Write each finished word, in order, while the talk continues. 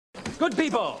Good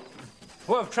people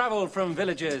who have traveled from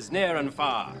villages near and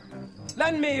far,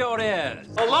 lend me your ears.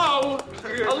 Hello?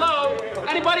 Hello?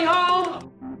 Anybody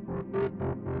home?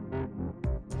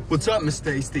 What's up, Miss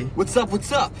Tasty? What's up?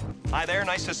 What's up? Hi there,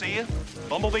 nice to see you.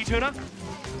 Bumblebee tuna?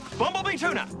 Bumblebee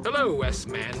tuna! Hello,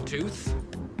 S-Man-Tooth.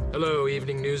 Hello,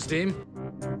 evening news team.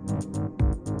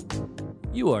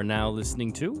 You are now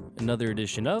listening to another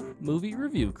edition of Movie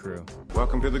Review Crew.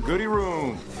 Welcome to the goodie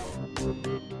room.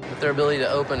 But their ability to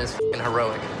open is f***ing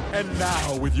heroic. And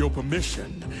now, with your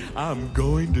permission, I'm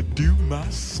going to do my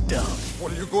stuff.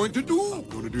 What are you going to do? I'm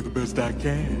going to do the best I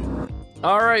can.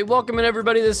 All right, welcome in,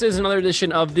 everybody. This is another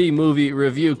edition of the Movie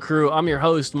Review Crew. I'm your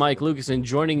host, Mike Lucas, and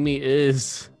joining me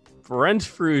is Brent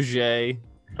Frugier.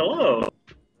 Hello.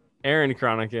 Aaron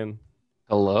Cronican.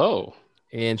 Hello.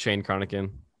 And Shane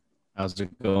Cronican. How's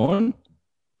it going?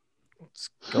 It's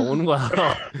going well.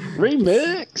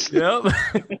 Remix. Yep.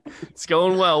 It's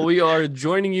going well. We are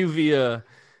joining you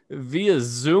via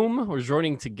Zoom. We're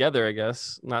joining together, I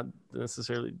guess. Not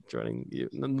necessarily joining you.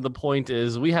 The point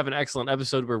is we have an excellent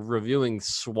episode. We're reviewing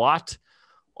S.W.A.T.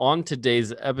 On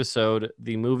today's episode,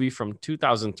 the movie from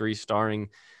 2003 starring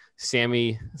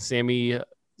Sammy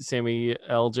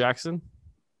L. Jackson.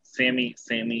 Sammy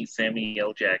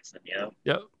L. Jackson, yeah.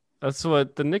 Yep. That's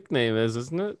what the nickname is,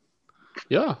 isn't it?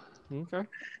 Yeah. Okay.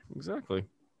 Exactly.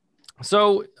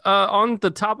 So on the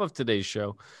top of today's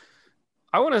show,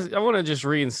 I want to just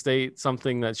reinstate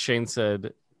something that Shane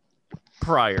said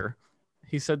prior.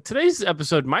 He said today's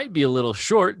episode might be a little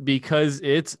short because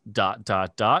it's ...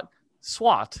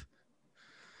 SWAT.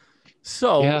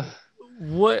 So yeah.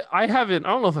 I don't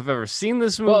know if I've ever seen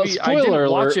this movie. Well, I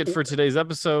didn't watch alert, it for today's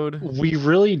episode. We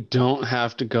really don't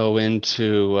have to go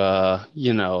into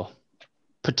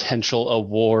potential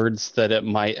awards that it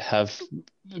might have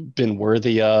been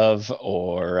worthy of,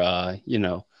 or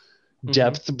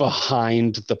depth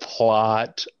behind the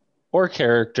plot or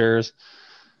characters,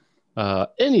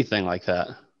 anything like that.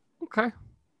 Okay.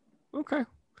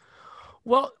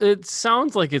 Well, it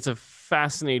sounds like it's a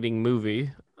fascinating movie.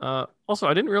 Also,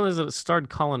 I didn't realize that it starred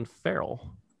Colin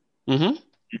Farrell.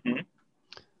 Mm-hmm.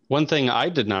 One thing I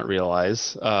did not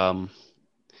realize,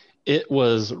 it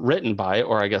was written by,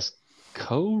 or I guess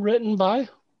co-written by,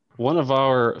 one of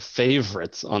our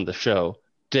favorites on the show,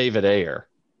 David Ayer.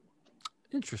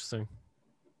 Interesting.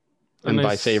 And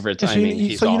by favorites, I mean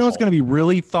he's awful. It's going to be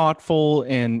really thoughtful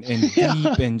and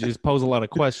deep and just pose a lot of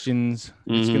questions.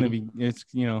 It's going to be,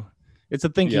 it's a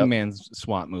thinking man's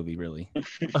SWAT movie, really.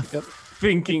 A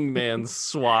thinking man's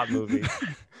SWAT movie.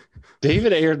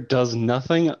 David Ayer does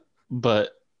nothing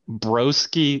but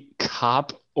broski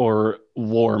cop or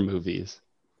war movies.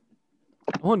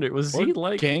 I wonder, was he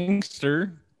like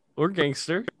gangster?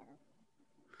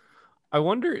 I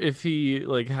wonder if he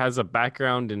has a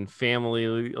background in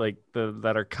family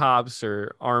that are cops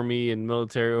or army and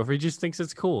military, or if he just thinks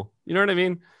it's cool. You know what I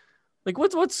mean?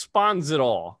 What spawns it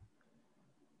all?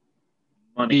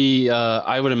 Money.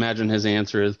 I would imagine his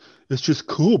answer is, it's just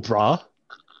cool, brah.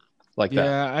 That.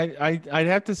 Yeah, I'd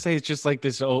have to say it's just like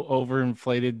this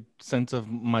overinflated sense of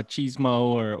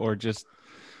machismo or just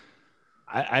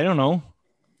I don't know.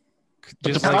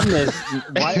 Just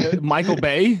like Michael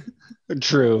Bay.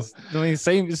 True. I mean,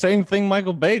 same thing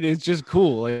Michael Bay did. It's just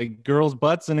cool. Like girls'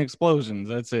 butts and explosions.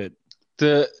 That's it.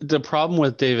 The problem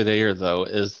with David Ayer, though,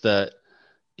 is that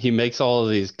he makes all of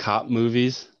these cop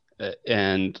movies,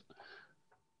 and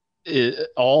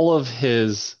all of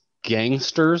his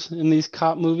gangsters in these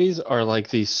cop movies are like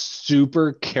these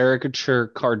super caricature,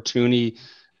 cartoony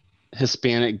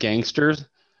Hispanic gangsters.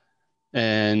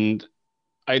 And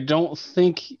I don't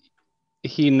think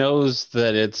he knows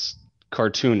that it's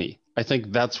cartoony. I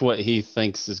think that's what he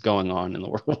thinks is going on in the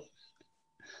world.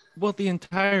 Well, the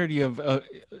entirety of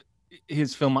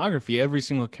his filmography, every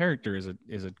single character is a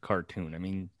cartoon. I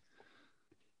mean,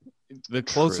 the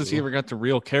closest he ever got to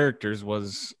real characters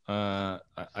was, I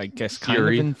guess, Fury. kind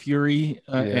of in Fury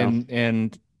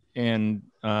and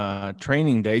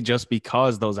Training Day, just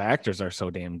because those actors are so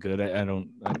damn good. I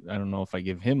don't know if I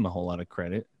give him a whole lot of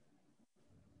credit.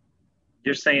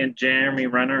 You're saying Jeremy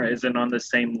Renner isn't on the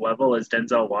same level as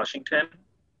Denzel Washington?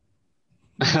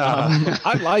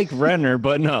 I like Renner,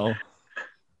 but no.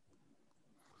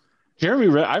 Jeremy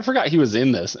Renner, I forgot he was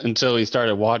in this until we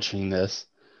started watching this.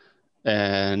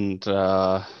 And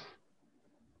there's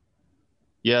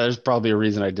probably a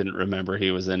reason I didn't remember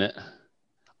he was in it.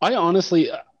 I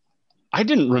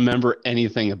didn't remember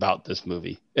anything about this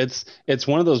movie. It's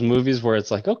one of those movies where it's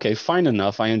like, okay, fine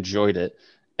enough, I enjoyed it.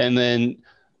 And then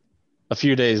a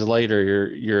few days later,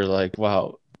 you're like,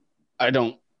 wow, I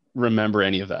don't remember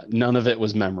any of that. None of it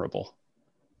was memorable.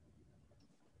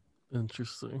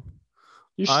 Interesting.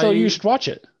 You should watch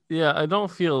it. Yeah, I don't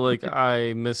feel like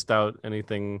I missed out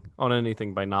anything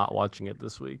by not watching it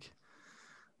this week.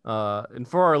 And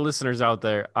for our listeners out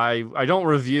there, I don't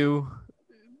review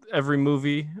every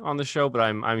movie on the show, but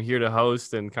I'm here to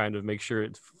host and kind of make sure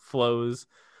it flows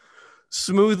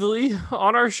smoothly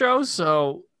on our show.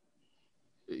 So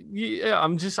yeah,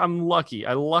 I'm lucky.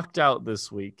 I lucked out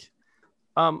this week.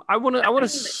 I want to.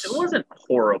 It wasn't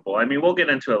horrible. I mean, we'll get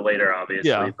into it later, obviously.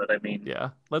 Yeah. But I mean, yeah.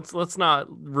 Let's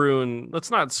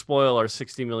not spoil our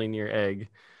 60 million year egg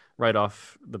right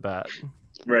off the bat.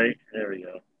 Right there we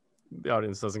go. The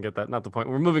audience doesn't get that. Not the point.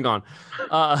 We're moving on.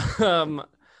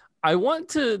 I want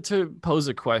to pose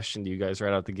a question to you guys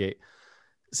right out the gate.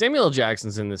 Samuel L.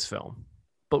 Jackson's in this film,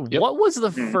 but what was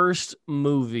the first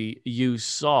movie you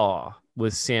saw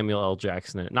with Samuel L.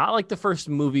 Jackson in it? Not like the first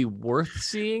movie worth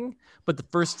seeing, but the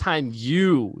first time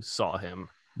you saw him.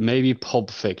 Maybe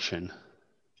Pulp Fiction.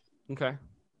 Okay.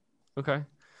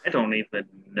 I don't even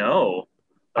know.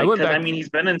 I mean, he's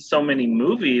been in so many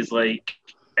movies,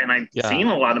 and I've seen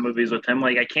a lot of movies with him.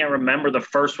 Like, I can't remember the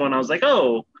first one. I was like,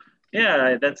 oh,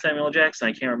 yeah, that's Samuel L. Jackson.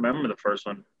 I can't remember the first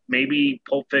one. Maybe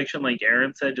Pulp Fiction, like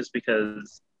Aaron said, just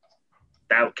because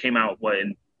that came out,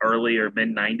 in early or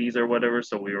mid-90s or whatever,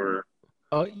 so we were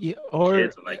or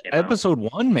kids when that came episode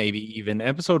 1, maybe even.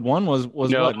 Episode 1 was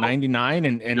what, 99,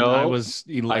 and I was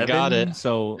 11. I got it.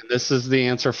 So this is the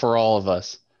answer for all of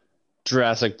us.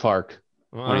 Jurassic Park.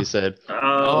 When he said,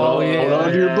 "Oh, yeah, hold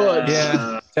on to your butts."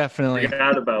 Yeah, definitely.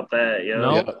 Forgot about that. Yeah.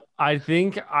 No, I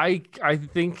think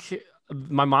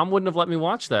my mom wouldn't have let me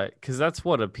watch that because that's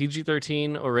what, a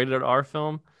PG-13 or rated R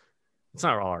film. It's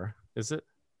not R, is it?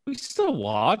 We still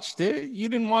watched it. You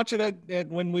didn't watch it at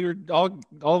when we were all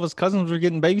of us cousins were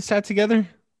getting babysat together?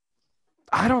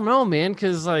 I don't know, man,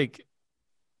 because I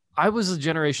was a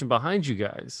generation behind you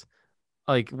guys.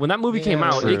 Like when that movie came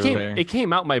out, it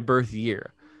came out my birth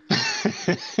year.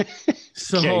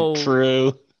 So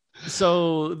true.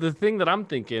 So the thing that I'm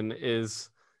thinking is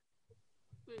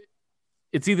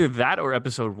it's either that or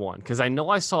episode 1, because I know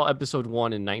I saw episode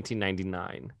 1 in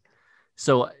 1999.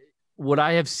 So would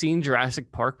I have seen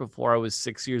Jurassic Park before I was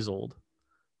 6 years old?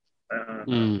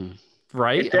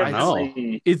 Right? It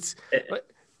definitely,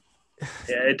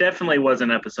 it definitely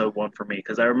wasn't episode 1 for me,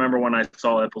 because I remember when I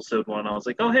saw episode 1, I was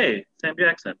like, oh, hey, Sam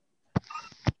Jackson.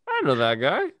 I know that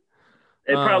guy.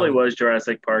 It probably was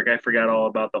Jurassic Park. I forgot all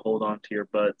about the hold on to your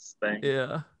butts thing.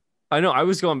 Yeah. I know. I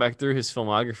was going back through his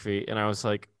filmography and I was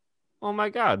like, oh my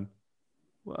God.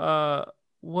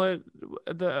 What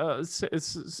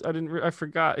the I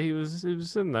forgot he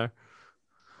was in there.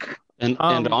 And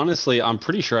honestly, I'm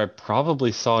pretty sure I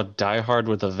probably saw Die Hard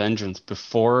with a Vengeance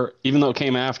before, even though it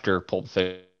came after Pulp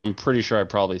Fiction. I'm pretty sure I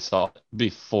probably saw it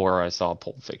before I saw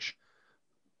Pulp Fiction.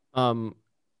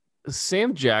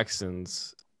 Sam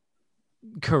Jackson's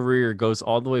career goes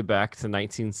all the way back to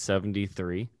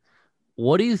 1973.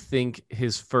 What do you think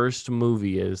his first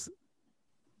movie is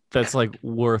that's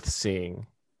worth seeing?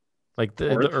 Like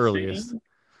the earliest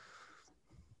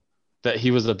that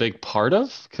he was a big part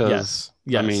of? Yes.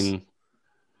 I mean,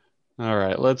 all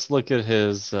right, let's look at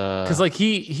his because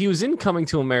he was in Coming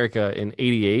to America in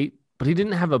 88, but he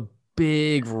didn't have a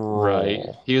big role. Right.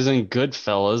 He was in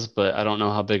Goodfellas, but I don't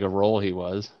know how big a role he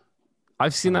was.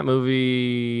 I've seen that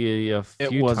movie a few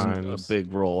times. It wasn't a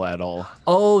big role at all.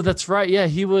 Oh, that's right. Yeah,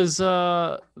 he was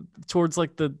towards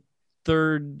the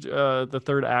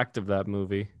third act of that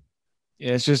movie.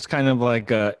 Yeah, it's just kind of like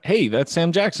hey, that's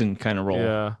Sam Jackson kind of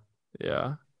role.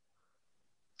 Yeah.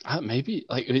 Maybe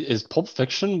is Pulp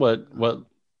Fiction what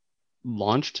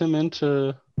launched him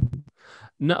into?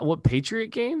 No, what,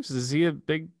 Patriot Games? Is he a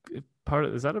big part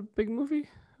of? Is that a big movie?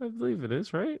 I believe it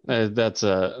is, right? It's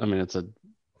a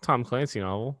Tom Clancy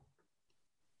novel.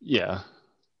 Yeah.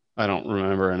 I don't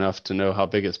remember enough to know how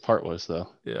big his part was, though.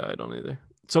 Yeah, I don't either.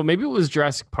 So maybe it was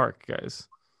Jurassic Park, guys.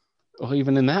 Well,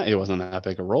 even in that, it wasn't that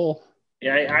big a role.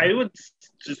 Yeah, I would,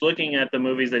 just looking at the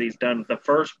movies that he's done, the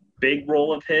first big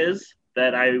role of his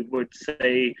that I would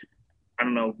say, I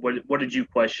don't know, what did you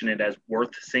question it as,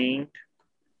 worth seeing?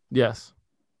 Yes.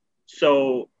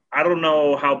 So I don't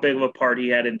know how big of a part he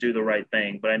had in Do the Right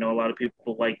Thing, but I know a lot of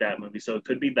people like that movie, so it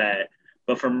could be that.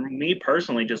 But for me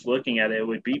personally, just looking at it, it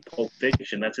would be Pulp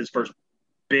Fiction. That's his first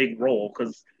big role,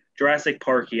 because Jurassic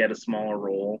Park, he had a smaller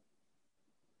role.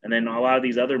 And then a lot of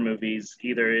these other movies,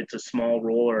 either it's a small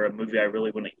role or a movie I really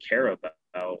wouldn't care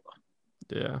about.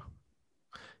 Yeah.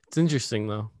 It's interesting,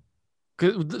 though.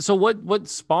 So what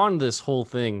spawned this whole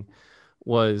thing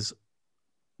was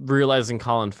realizing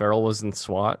Colin Farrell was in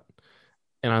SWAT.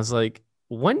 And I was like,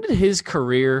 when did his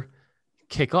career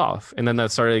kick off? And then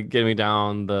that started getting me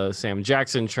down the Sam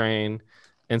Jackson train.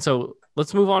 And so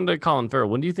let's move on to Colin Farrell.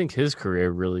 When do you think his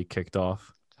career really kicked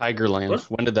off? Tigerland. What?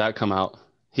 When did that come out?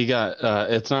 He got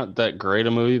it's not that great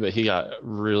a movie, but he got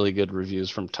really good reviews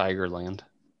from Tigerland.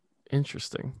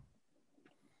 Interesting.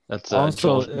 That's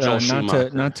Also, Joel Schumacher.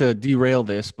 not to derail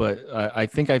this, but I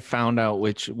think I found out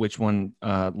which one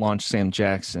launched Sam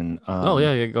Jackson.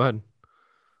 Yeah, go ahead.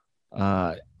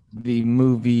 The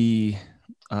movie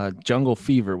Jungle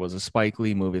Fever was a Spike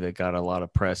Lee movie that got a lot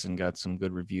of press and got some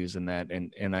good reviews in that.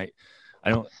 And I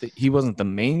don't he wasn't the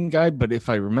main guy, but if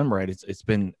I remember right, it's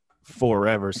been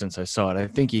forever since I saw it. I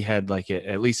think he had like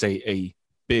at least a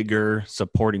bigger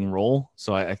supporting role.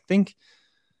 So I think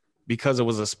because it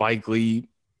was a Spike Lee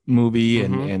movie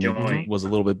and it was a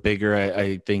little bit bigger,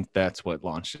 I think that's what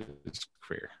launched his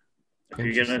career. If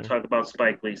you're gonna talk about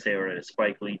Spike Lee, say we're at a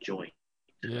Spike Lee joint.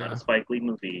 Not a Spike Lee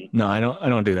movie. No, I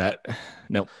don't do that.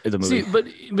 No, it's a movie. See,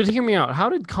 but hear me out. How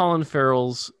did Colin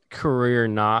Farrell's career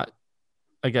not,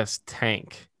 I guess,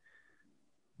 tank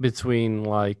between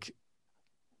like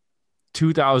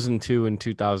 2002 and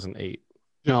 2008?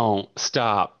 Don't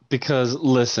stop, because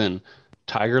listen,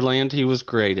 Tigerland he was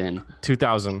great in.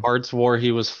 2000. Hearts War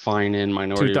he was fine in.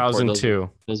 Minority 2002.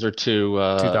 Report, those are two.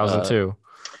 2002.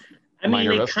 I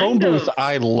mean, Phone Booth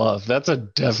I love. That's a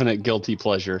definite guilty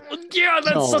pleasure. Yeah,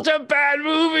 that's such a bad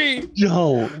movie.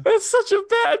 No, that's such a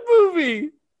bad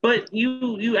movie. But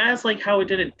you asked like how it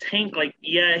didn't tank. Like,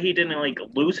 yeah, he didn't like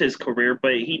lose his career,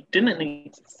 but he didn't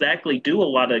exactly do a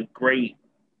lot of great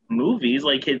movies.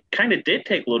 Like, it kind of did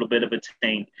take a little bit of a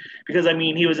tank because I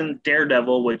mean he was in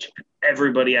Daredevil, which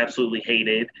everybody absolutely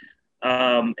hated.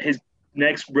 His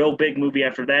next real big movie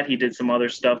after that, he did some other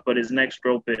stuff, but his next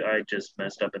real big, I just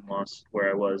messed up and lost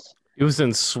where I was. He was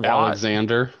in SWAT.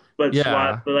 Alexander. But yeah.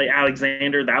 SWAT, but like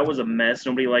Alexander, that was a mess.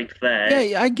 Nobody liked that.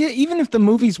 Yeah, I get. Even if the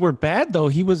movies were bad, though,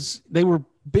 they were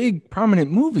big,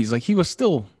 prominent movies. Like he was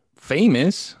still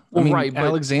famous. Well, I mean, right,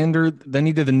 Alexander. Then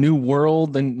he did The New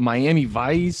World, then Miami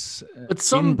Vice. But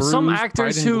some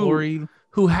actors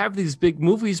who have these big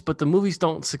movies, but the movies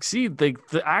don't succeed.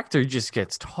 The actor just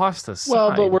gets tossed aside.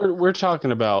 Well, but we're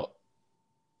talking about,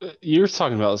 you're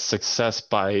talking about success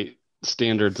by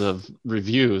standards of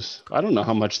reviews. I don't know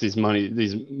how much these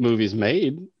movies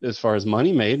made as far as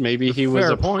money made. Maybe he was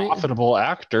a profitable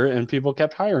actor and people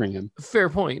kept hiring him. Fair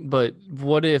point, but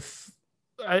what if?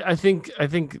 I think. I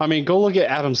mean, go look at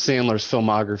Adam Sandler's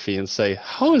filmography and say,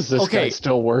 how is this guy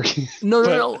still working?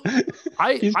 No.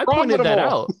 I pointed that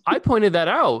out. I pointed that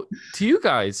out to you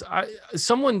guys.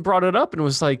 Someone brought it up and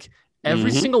was like, every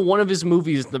single one of his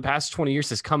movies in the past 20 years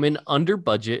has come in under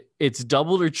budget. It's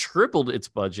doubled or tripled its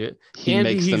budget. He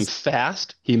makes them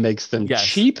fast. He makes them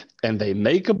cheap, and they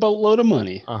make a boatload of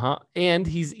money. And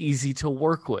he's easy to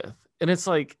work with. And it's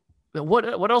like,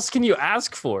 what else can you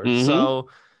ask for? So.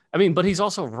 I mean, but he's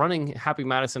also running Happy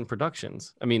Madison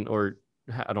Productions. I mean, or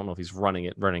I don't know if he's running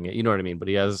it. You know what I mean? But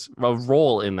he has a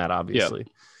role in that, obviously. Yep.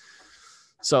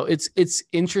 So it's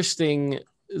interesting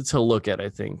to look at, I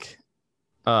think.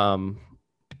 But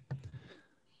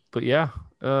yeah.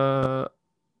 Do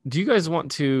you guys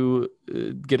want to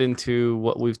get into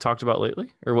what we've talked about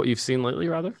lately, or what you've seen lately,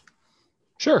 rather?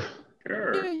 Sure.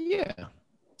 Yeah.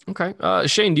 Okay.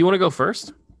 Shane, do you want to go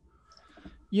first?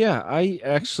 Yeah, I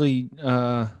actually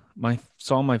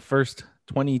saw my first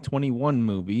 2021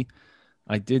 movie.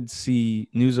 I did see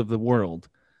News of the World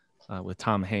with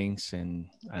Tom Hanks and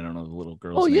I don't know the little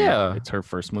girl's name. Yeah, it's her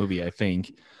first movie, I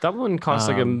think. That one costs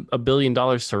like $1 billion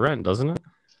to rent, doesn't it?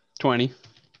 20.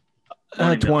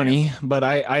 20, but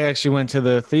I actually went to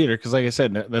the theater because, like I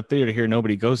said, the theater here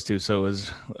nobody goes to. So it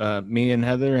was me and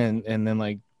Heather and then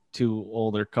like two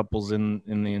older couples in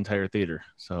the entire theater.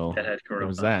 So it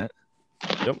was that.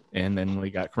 Yep. And then we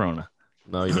got Corona.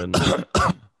 No, you didn't.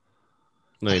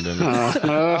 No, you didn't.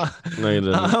 No, you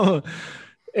didn't.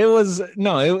 It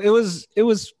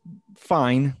was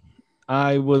fine.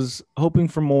 I was hoping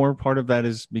for more. Part of that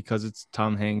is because it's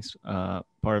Tom Hanks.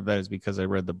 Part of that is because I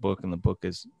read the book, and the book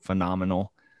is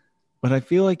phenomenal. But I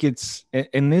feel like this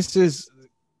is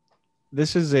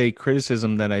a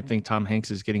criticism that I think Tom Hanks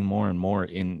is getting more and more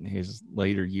in his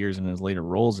later years and his later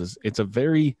roles. Is it's a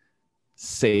very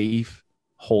safe,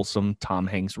 wholesome Tom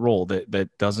Hanks role that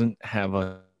doesn't have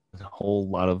a whole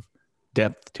lot of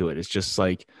depth to it. It's just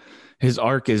like his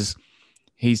arc is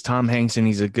he's Tom Hanks and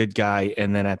he's a good guy,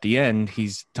 and then at the end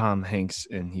he's Tom Hanks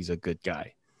and he's a good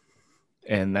guy,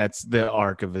 and that's the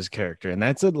arc of his character. And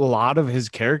that's a lot of his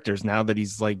characters now that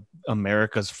he's like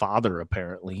America's father.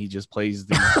 Apparently he just plays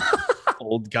these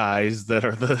old guys that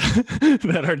are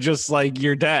that are just like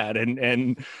your dad,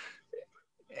 and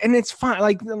it's fine.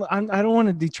 Like, I don't want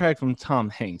to detract from Tom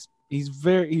Hanks.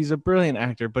 He's a brilliant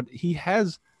actor, but he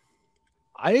has,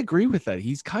 I agree with that.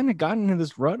 He's kind of gotten into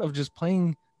this rut of just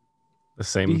playing The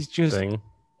same these just thing.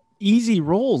 easy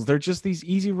roles. They're just these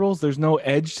easy roles. There's no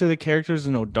edge to the characters.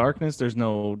 There's no darkness. There's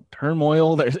no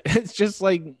turmoil. It's just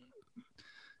like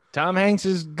Tom Hanks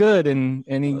is good, and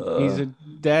he's a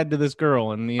dad to this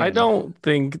girl. And I don't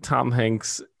think Tom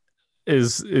Hanks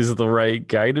is the right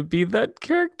guy to be that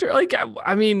character. Like,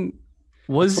 I mean,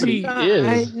 was he? Not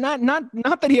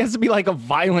that he has to be like a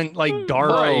violent, like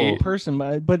dark person,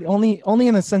 but only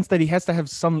in the sense that he has to have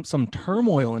some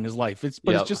turmoil in his life. It's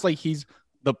just like he's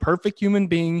the perfect human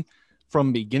being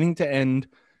from beginning to end.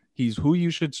 He's who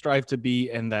you should strive to be,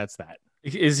 and that's that.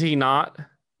 Is he not?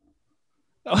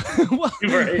 Well,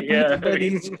 Right, yeah. but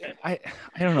I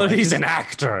don't know. But he's an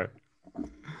actor.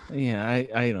 Yeah,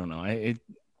 I don't know.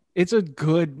 It's a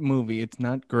good movie. It's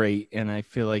not great, and I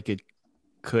feel like it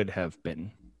could have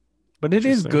been, but it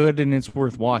is good and it's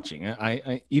worth watching.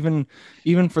 I even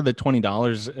for the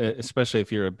 $20, especially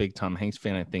if you're a big Tom Hanks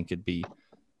fan, I think it'd be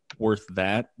worth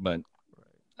that. But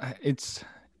it's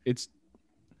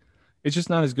just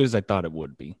not as good as I thought it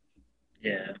would be.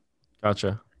 Yeah.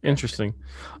 Gotcha. Interesting.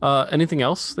 Anything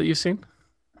else that you've seen?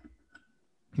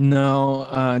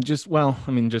 No, just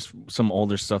some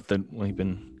older stuff that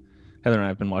Heather and I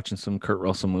have been watching some Kurt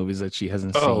Russell movies that she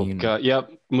hasn't seen. Oh, God.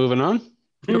 Yep. Moving on.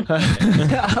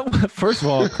 First of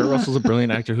all, Kurt Russell's a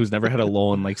brilliant actor who's never had a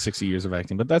lull in like 60 years of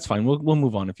acting, but that's fine. We'll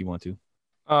move on if you want to.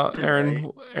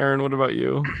 Aaron, what about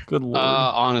you? Good Lord.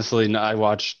 Honestly, no,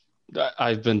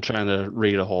 I've been trying to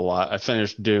read a whole lot. I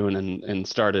finished Dune and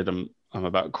started. I'm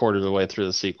about a quarter of the way through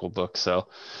the sequel book. So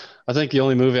I think the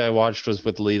only movie I watched was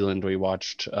with Leland. We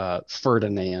watched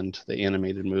Ferdinand, the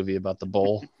animated movie about the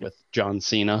bull with John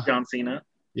Cena. John Cena.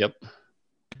 Yep.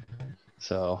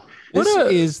 So this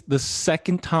is the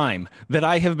second time that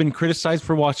I have been criticized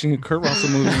for watching a Kurt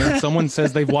Russell movie and someone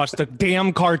says they've watched a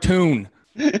damn cartoon.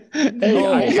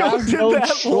 I have no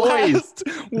choice. Last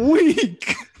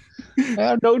week. I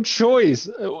have no choice.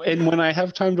 And when I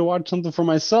have time to watch something for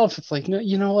myself, it's like, no,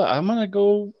 you know what? I'm going to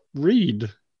go read.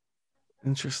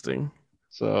 Interesting.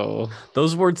 So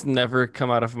those words never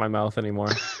come out of my mouth anymore.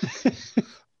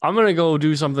 I'm going to go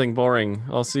do something boring.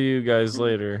 I'll see you guys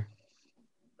later.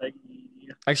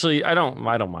 Actually, I don't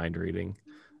mind reading.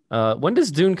 When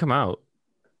does Dune come out?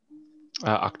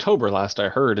 October last I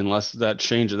heard, unless that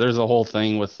changes. There's a whole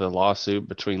thing with the lawsuit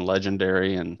between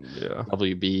Legendary and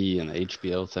WB and the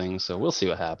HBO thing. So we'll see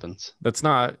what happens. That's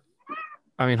not.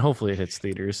 I mean, hopefully it hits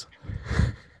theaters.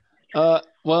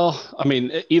 Well, I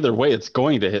mean, either way, it's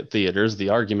going to hit theaters. The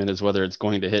argument is whether it's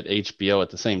going to hit HBO at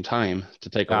the same time to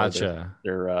take away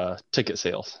their ticket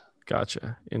sales.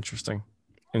 Gotcha. Interesting.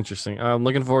 I'm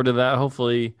looking forward to that.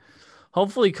 Hopefully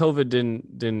COVID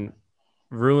didn't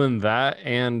ruin that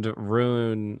and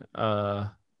ruin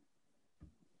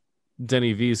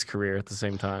Denny V's career at the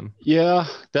same time. Yeah,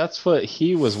 that's what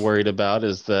he was worried about,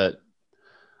 is that,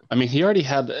 I mean, he already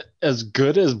had, as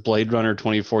good as Blade Runner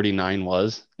 2049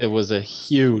 was, it was a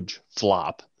huge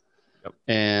flop. Yep.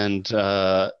 And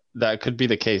that could be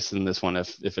the case in this one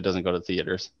if it doesn't go to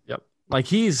theaters. Yep. Like,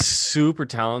 he's super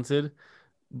talented,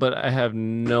 but I have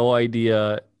no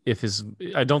idea if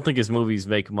I don't think his movies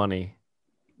make money.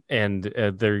 And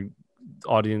they're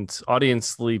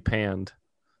audience-ly panned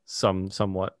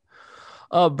somewhat.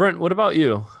 Brent, what about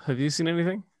you? Have you seen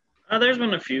anything? There's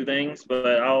been a few things,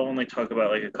 but I'll only talk about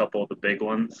like a couple of the big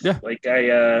ones. Yeah. Like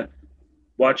I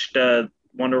watched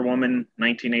Wonder Woman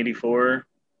 1984.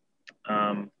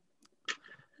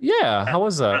 Yeah, how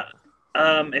was that?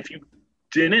 If you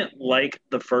didn't like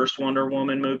the first Wonder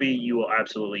Woman movie, you will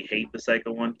absolutely hate the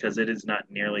second one because it is not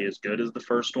nearly as good as the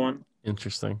first one.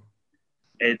 Interesting.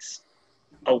 It's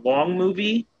a long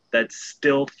movie that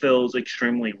still feels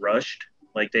extremely rushed.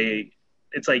 Like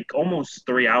it's like almost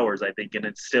 3 hours, I think, and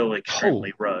it's still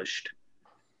extremely rushed.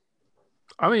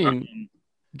 I mean,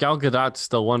 Gal Gadot's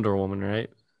still Wonder Woman,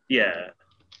 right? Yeah.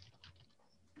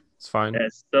 It's fine. Yeah,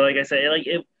 so like I said, like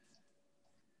it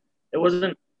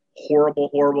wasn't horrible.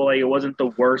 Like it wasn't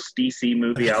the worst DC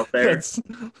movie out there. That's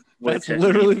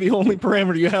literally the only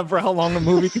parameter you have for how long a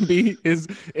movie can be is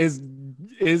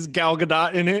Gal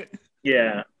Gadot in it.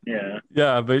 Yeah.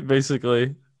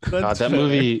 Basically. God, that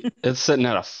movie, it's sitting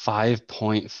at a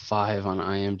 5.5 on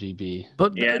IMDb.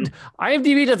 But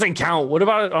IMDb doesn't count. What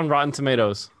about it on Rotten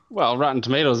Tomatoes? Well, Rotten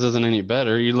Tomatoes isn't any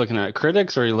better. Are you looking at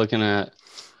critics or are you looking at...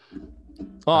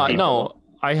 No,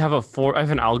 I have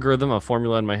an algorithm, a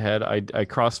formula in my head. I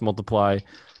cross multiply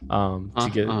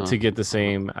to get the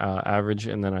same average,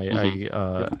 and then I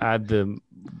add the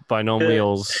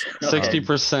binomials.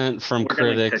 60% from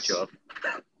critics.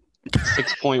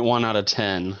 6.1 out of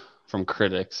 10 from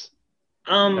critics.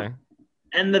 Okay.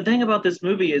 And the thing about this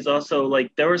movie is also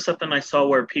like there was something I saw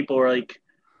where people were like,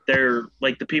 they're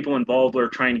like the people involved were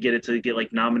trying to get it to get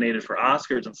like nominated for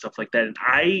Oscars and stuff like that. And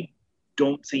I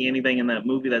don't see anything in that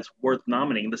movie that's worth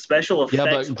nominating. The special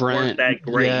effects weren't that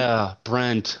great. Yeah,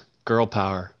 Brent, girl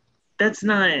power. That's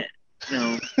not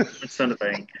that's not a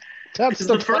thing. That's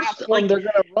the first one they're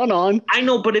gonna run on. I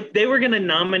know, but if they were gonna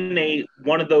nominate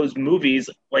one of those movies,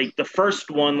 like the first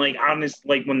one, like honest,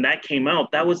 like when that came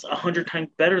out, that was 100 times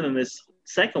better than this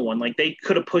second one. Like they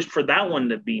could have pushed for that one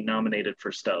to be nominated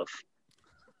for stuff.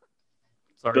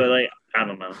 Sorry. But like I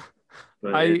don't know.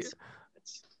 But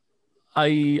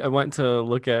I went to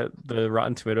look at the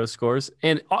Rotten Tomatoes scores,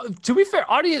 and to be fair,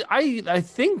 audience, I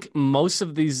think most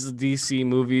of these DC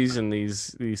movies and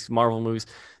these Marvel movies,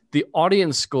 the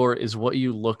audience score is what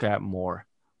you look at more.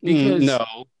 Because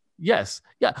yes,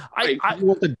 yeah, you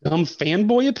want the dumb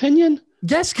fanboy opinion?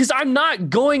 Yes, because I'm not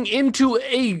going into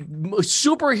a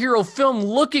superhero film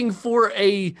looking for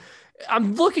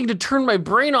I'm looking to turn my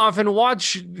brain off and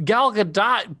watch Gal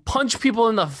Gadot punch people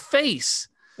in the face.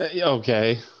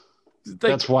 Okay.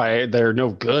 That's why they're no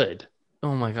good.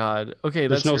 Oh my god. Okay,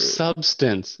 there's no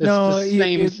substance. It's no, the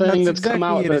same thing that's come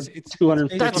out at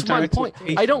 250 That's my point.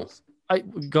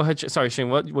 Go ahead. Sorry, Shane.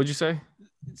 What'd you say?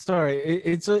 Sorry,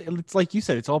 it's like you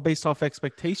said. It's all based off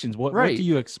expectations. What do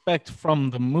you expect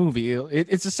from the movie?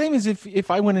 It's the same as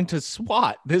if I went into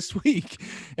S.W.A.T this week,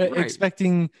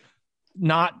 expecting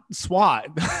not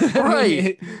S.W.A.T.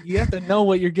 Right. You have to know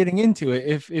what you're getting into.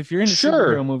 If you're into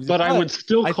superhero movies, but I would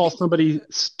still call somebody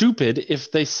stupid if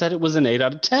they said it was an 8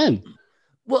 out of 10.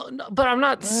 Well, no, but I'm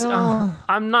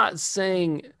not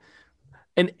saying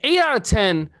an 8 out of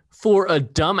 10 for a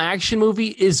dumb action movie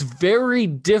is very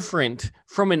different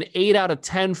from an 8 out of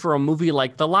 10 for a movie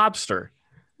like The Lobster.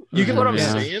 You get what I'm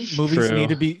saying? Movies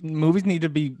need to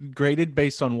be graded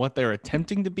based on what they're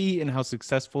attempting to be and how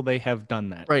successful they have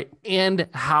done that. Right. And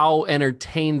how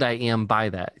entertained I am by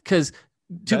that. Because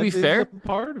to be fair,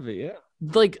 part of it, yeah.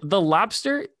 Like The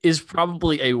Lobster is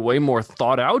probably a way more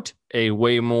thought out, a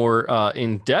way more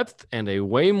in depth, and a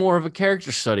way more of a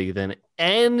character study than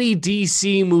any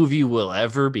DC movie will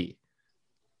ever be.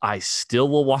 I still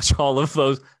will watch all of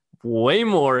those way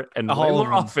more and way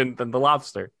more often than The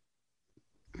Lobster.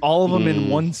 All of them in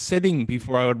one sitting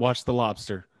before I would watch The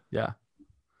Lobster. Yeah.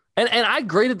 And I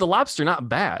graded The Lobster not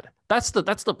bad. That's the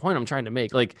point I'm trying to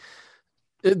make. Like,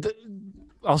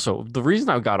 also, the reason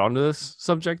I got onto this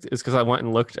subject is because I went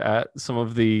and looked at some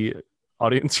of the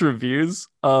audience reviews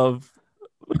of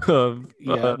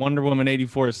Wonder Woman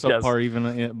 84 is subpar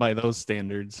even by those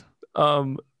standards.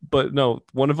 But no,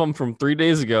 one of them from 3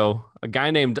 days ago, a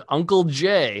guy named Uncle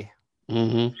Jay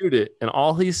reviewed it, and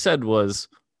all he said was,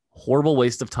 horrible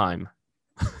waste of time.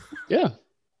 Yeah,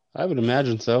 I would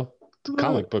imagine so. It's a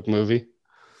comic book movie.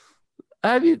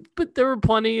 But there were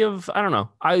plenty of, I don't know.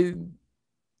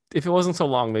 If it wasn't so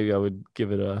long, maybe I would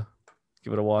give it a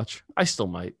watch. I still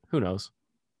might. Who knows?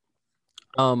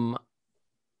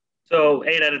 So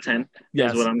 8 out of 10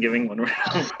 is what I'm giving one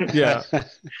round. Yeah.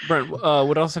 Brent,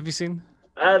 what else have you seen?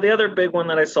 The other big one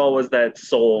that I saw was that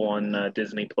Soul on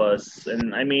Disney Plus,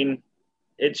 and I mean,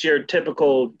 it's your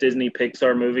typical Disney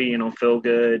Pixar movie, feel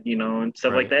good, and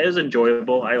stuff like that. It was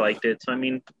enjoyable. I liked it. So I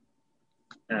mean,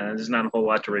 there's not a whole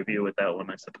lot to review with that one,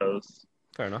 I suppose.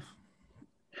 Fair enough.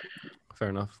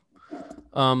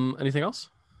 Anything else?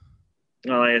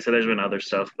 Well, like I said, there's been other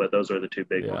stuff, but those were the two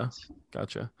big ones.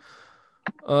 Gotcha.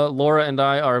 Laura and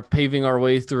I are paving our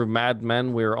way through Mad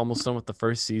Men. We're almost done with the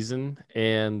first season,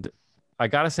 and I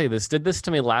gotta say, this did this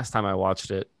to me last time I watched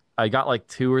it. I got like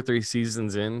 2 or 3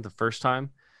 seasons in the first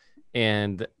time,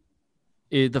 and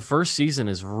the first season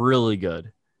is really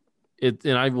good.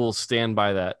 And I will stand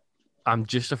by that. I'm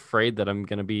just afraid that I'm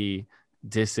gonna be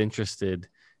disinterested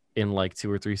in like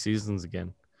 2 or 3 seasons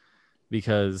again,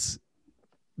 because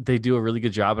they do a really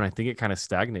good job, and I think it kind of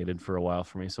stagnated for a while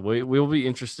for me. So we will be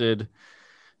interested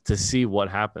to see what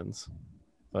happens.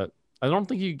 But I don't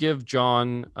think you give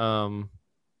John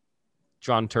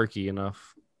Turkey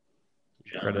enough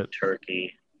credit.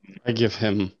 Turkey. I give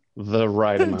him the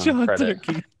right amount of credit.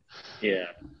 Turkey. Yeah.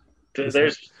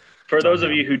 There's for those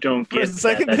of you who don't get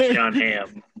that, that's John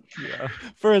Hamm. Yeah.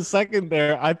 For a second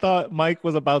there, I thought Mike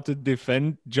was about to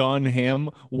defend John Hamm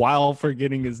while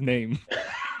forgetting his name.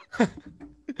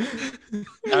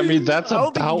 I mean, that's I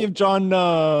don't about think you give John.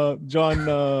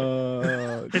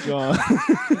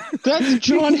 That's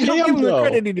John you don't give Hamm, him the though.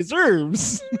 credit he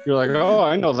deserves. You're like, oh,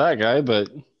 I know that guy, but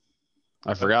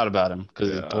I forgot about him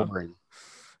because he's boring.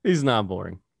 He's not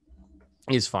boring.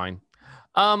 He's fine.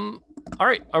 All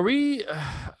right. Are we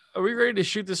ready to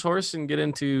shoot this horse and get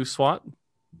into S.W.A.T?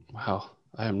 Wow.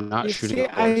 I am not shooting.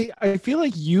 See, I feel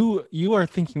like you are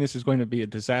thinking this is going to be a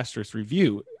disastrous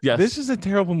review. Yes. This is a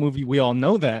terrible movie. We all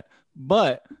know that,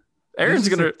 but Aaron's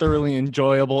this is gonna a thoroughly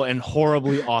enjoyable and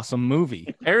horribly awesome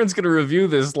movie. Aaron's gonna review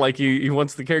this like he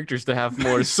wants the characters to have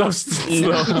more substance.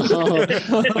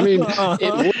 I mean,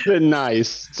 it would have been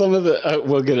nice. Some of the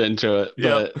we'll get into it.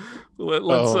 Yep. But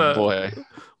Let's boy.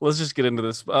 Let's just get into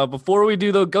this. Before we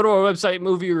do, though, go to our website,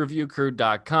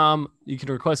 moviereviewcrew.com. You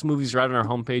can request movies right on our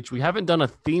homepage. We haven't done a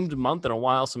themed month in a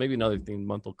while, so maybe another themed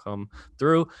month will come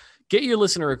through. Get your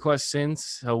listener requests in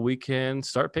so we can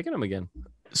start picking them again.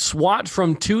 S.W.A.T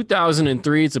from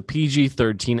 2003. It's a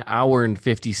PG-13 hour and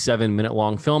 57-minute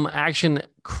long film, action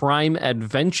crime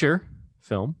adventure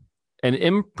film. An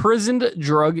imprisoned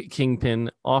drug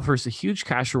kingpin offers a huge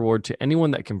cash reward to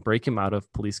anyone that can break him out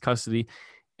of police custody,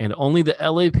 and only the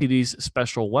LAPD's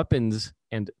Special Weapons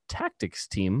and Tactics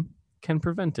team can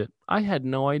prevent it. I had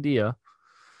no idea.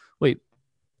 Wait.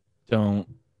 Don't.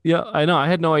 Yeah, I know. I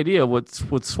had no idea what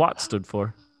SWAT stood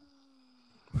for.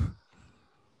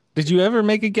 Did you ever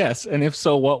make a guess? And if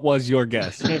so, what was your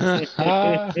guess?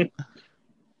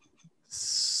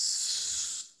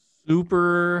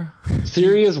 Super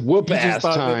serious whoop ass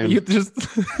time. You just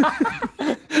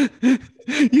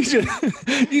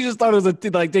you just thought it was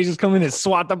like they just come in and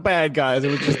SWAT the bad guys.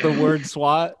 It was just the word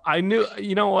SWAT. I knew.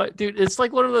 You know what, dude? It's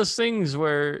like one of those things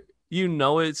where you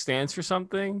know it stands for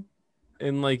something,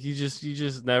 and like you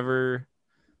just never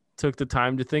took the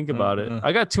time to think about it.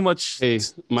 I got too much. Hey,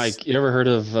 Mike, you ever heard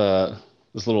of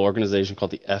this little organization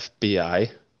called the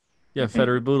FBI? Yeah,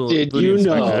 Federal Booty. Did you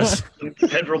know?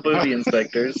 Federal booty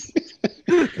inspectors.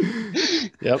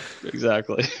 Yep,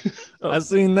 exactly. I've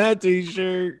seen that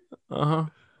T-shirt. Or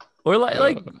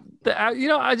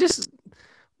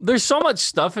there's so much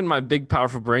stuff in my big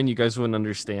powerful brain you guys wouldn't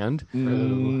understand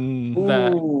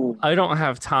that I don't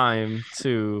have time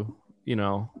to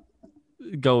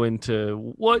go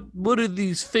into what are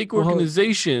these fake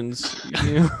organizations.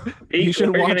 You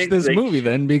should watch this movie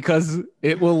then, because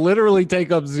it will literally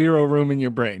take up zero room in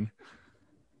your brain.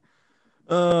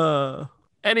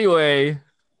 Anyway,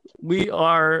 we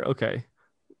are okay.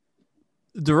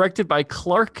 Directed by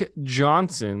Clark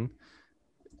Johnson,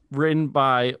 written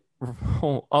by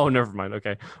never mind.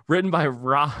 Okay, written by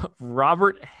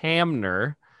Robert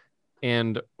Hamner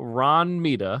and Ron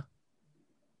Mita.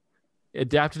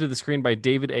 Adapted to the screen by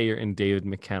David Ayer and David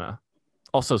McKenna.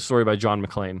 Also, story by John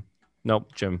McClane.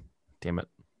 Nope, Jim. Damn it.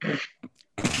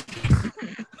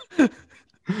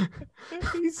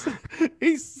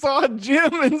 He saw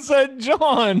Jim and said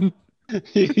John.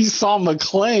 He saw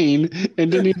McClane and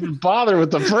didn't even bother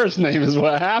with the first name is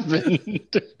what happened.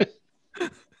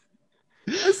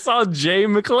 I saw Jay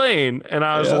McClane and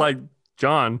I was like,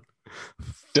 John.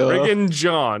 Friggin'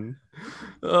 John.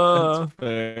 That's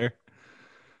fair.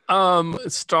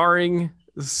 Starring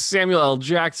Samuel L.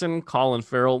 Jackson, Colin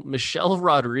Farrell, Michelle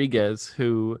Rodriguez,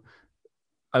 who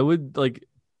I would like.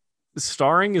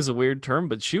 Starring is a weird term,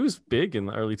 but she was big in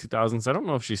the early 2000s. I don't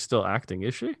know if she's still acting.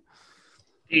 Is she?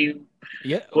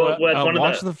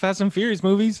 Watch the Fast and Furious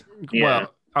movies. Yeah.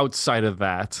 Well, outside of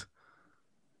that,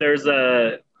 there's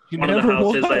one of the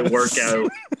houses I work out.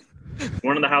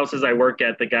 One of the houses I work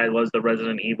at, the guy loves the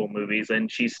Resident Evil movies,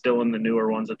 and she's still in the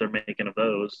newer ones that they're making of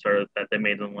those, or that they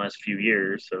made in the last few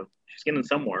years. So she's getting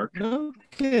some work. No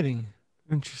kidding.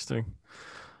 Interesting.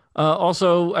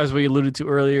 Also, as we alluded to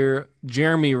earlier,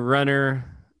 Jeremy Renner,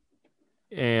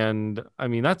 and I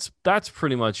mean that's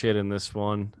pretty much it in this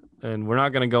one, and we're not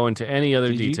going to go into any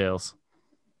other details.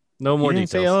 No more details.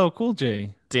 Say hello, Cool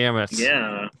J. Damn it!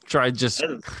 Yeah, try just.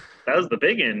 That was the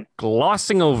big one.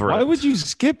 Glossing over it. Why would you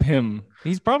skip him?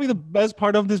 He's probably the best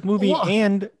part of this movie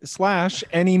and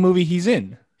 / any movie he's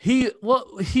in. He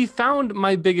found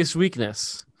my biggest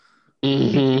weakness.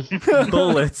 Mm-hmm.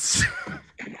 Bullets.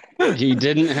 He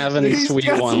didn't have any sweet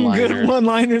one-liners. Good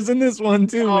one-liners in this one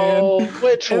too, man.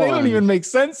 Which one? They don't even make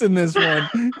sense in this one.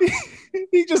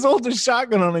 He just holds a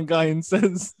shotgun on a guy and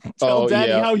says, "Tell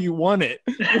Daddy how you want it."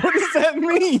 What does that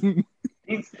mean?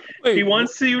 He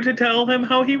wants you to tell him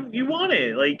how you want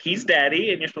it. Like, he's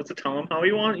daddy, and you're supposed to tell him how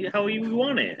you want it.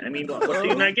 I mean, what do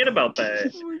you not get about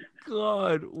that? Oh my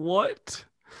God, what?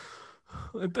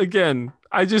 Again,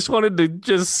 I just wanted to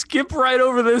just skip right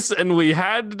over this, and we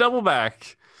had to double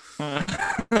back.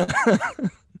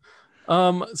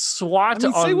 SWAT.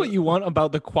 Say what you want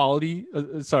about the quality.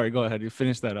 Sorry, go ahead. You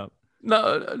finish that up.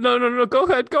 No. Go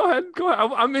ahead.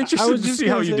 I'm interested to see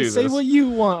how you do this. Say what you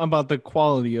want about the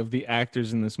quality of the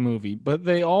actors in this movie, but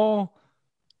they all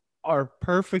are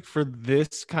perfect for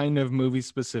this kind of movie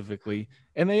specifically,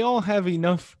 and they all have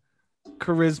enough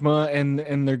charisma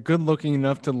and they're good looking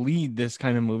enough to lead this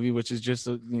kind of movie, which is just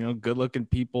good looking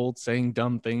people saying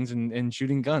dumb things and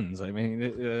shooting guns. I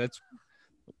mean,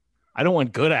 I don't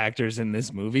want good actors in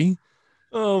this movie.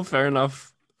 Oh, fair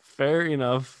enough. Fair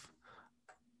enough.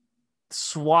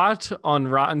 SWAT on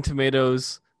Rotten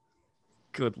Tomatoes,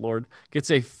 good Lord, gets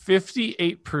a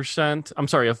 58%. I'm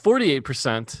sorry, a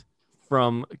 48%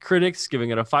 from critics, giving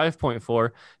it a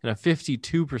 5.4, and a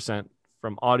 52%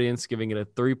 from audience, giving it a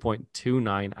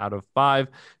 3.29 out of 5.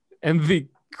 And the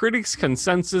critics'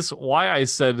 consensus, why I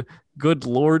said good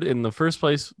Lord in the first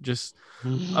place, just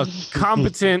a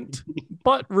competent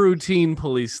but routine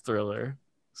police thriller.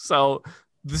 So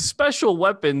the special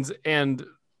weapons and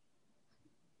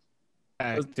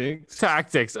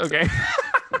tactics. Okay.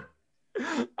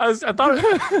 I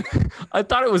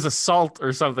thought it was assault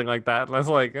or something like that. And I was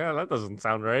like, oh, that doesn't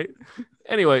sound right.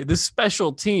 Anyway, the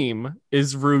special team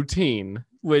is routine,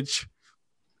 which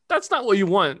that's not what you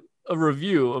want a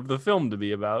review of the film to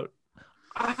be about.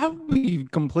 I'll be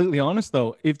completely honest,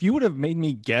 though. If you would have made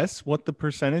me guess what the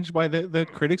percentage by the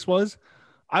critics was,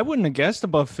 I wouldn't have guessed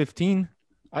above 15.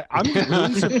 I'm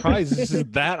really surprised this is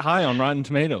that high on Rotten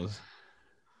Tomatoes.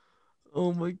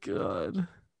 Oh, my God.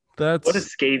 What a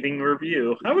scathing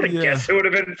review. I would have guessed it would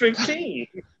have been 15.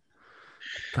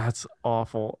 That's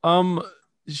awful.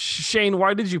 Shane,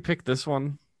 why did you pick this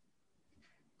one?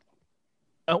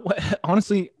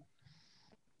 Honestly,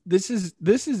 this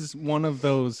is one of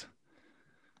those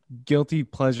guilty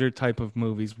pleasure type of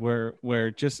movies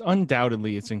where just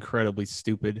undoubtedly it's incredibly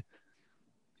stupid.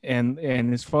 And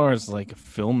as far as like a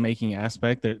filmmaking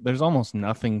aspect, there's almost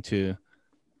nothing to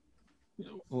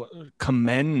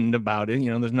commend about it.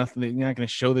 There's nothing, you're not going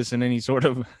to show this in any sort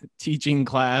of teaching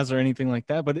class or anything like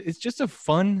that, but it's just a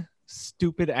fun,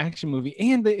 stupid action movie.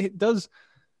 And it's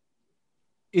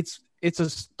a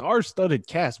star-studded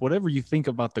cast. Whatever you think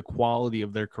about the quality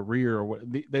of their career, or what,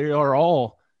 they are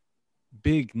all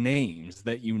big names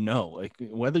that like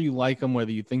whether you like them,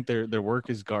 whether you think their work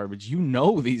is garbage,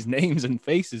 these names and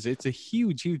faces. It's a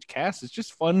huge cast. It's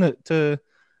just fun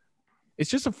it's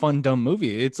just a fun dumb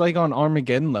movie. It's like on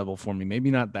Armageddon level for me.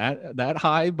 Maybe not that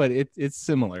high, but it's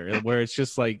similar, where it's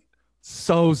just like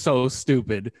so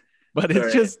stupid, but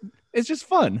it's just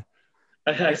fun.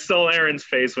 I saw Aaron's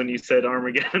face when you said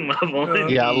Armageddon level.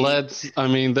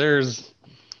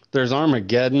 There's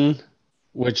Armageddon,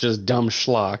 which is dumb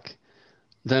schlock.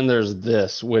 Then there's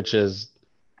this, which is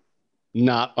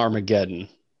not Armageddon.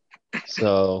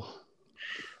 So,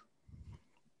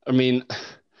 I mean,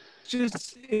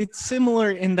 it's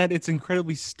similar in that it's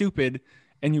incredibly stupid,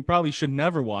 and you probably should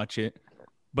never watch it,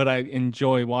 but I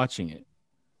enjoy watching it.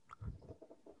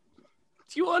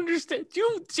 Do you understand? Do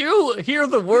you hear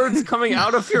the words coming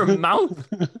out of your mouth?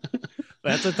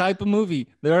 That's a type of movie.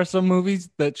 There are some movies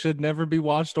that should never be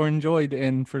watched or enjoyed,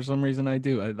 and for some reason I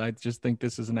do. I just think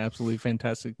this is an absolutely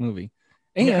fantastic movie.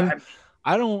 And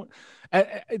I don't...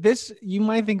 this, you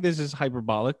might think this is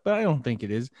hyperbolic, but I don't think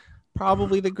it is.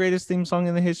 Probably the greatest theme song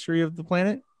in the history of the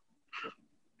planet.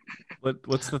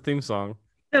 What's the theme song?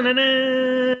 And they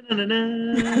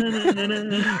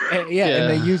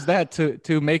use that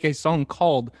to make a song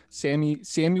called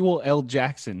Samuel L.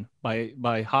 Jackson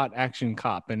by Hot Action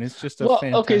Cop, and it's just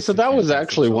fantastic. Okay, so that was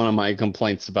actually one of my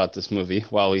complaints about this movie.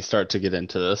 While we start to get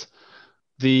into this,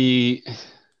 the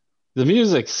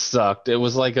music sucked. It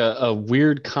was like a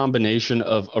weird combination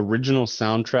of original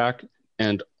soundtrack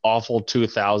and awful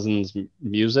 2000s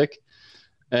music.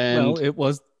 And it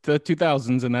was the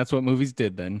 2000s, and that's what movies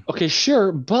did then. Okay,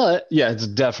 sure, but yeah, it's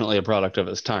definitely a product of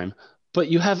its time. But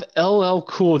you have LL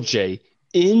Cool J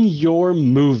in your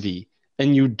movie,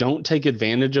 and you don't take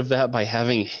advantage of that by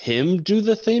having him do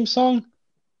the theme song?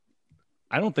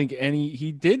 I don't think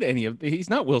he did any of...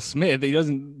 He's not Will Smith. He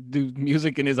doesn't do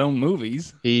music in his own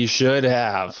movies. He should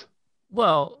have.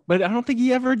 Well, but I don't think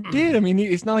he ever did. I mean,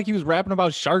 it's not like he was rapping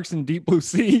about sharks in Deep Blue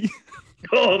Sea.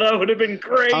 Oh, that would have been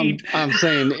great. I'm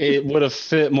saying it would have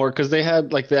fit more, because they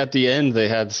had, like, at the end, they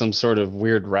had some sort of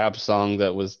weird rap song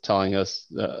that was telling us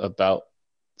about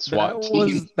SWAT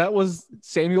team. That was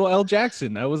Samuel L.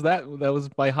 Jackson. That was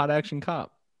by Hot Action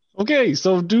Cop. Okay,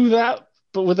 so do that,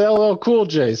 but with LL Cool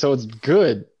J, so it's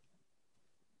good.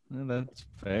 That's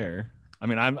fair. I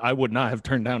mean, I would not have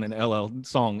turned down an LL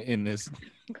song in this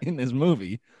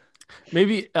movie.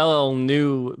 Maybe LL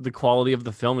knew the quality of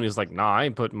the film and he was like, nah, I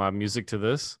ain't putting my music to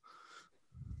this.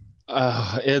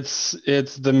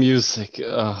 It's the music.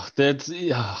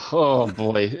 Oh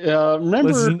boy.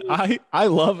 Remember, listen, I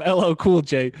love LL Cool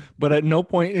J, but at no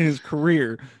point in his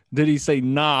career did he say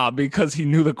nah because he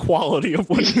knew the quality of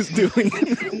what he was doing.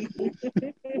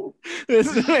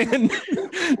 This man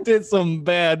did some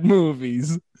bad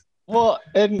movies. Well,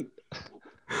 and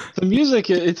the music,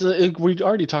 we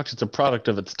already talked, it's a product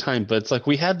of its time, but it's like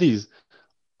we had these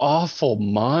awful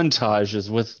montages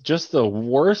with just the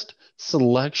worst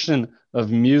selection of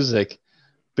music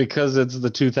because it's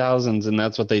the 2000s and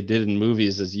that's what they did in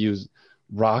movies is use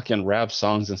rock and rap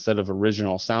songs instead of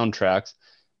original soundtracks.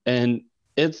 And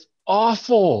it's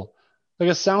awful. Like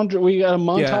a sound, we got a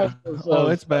montage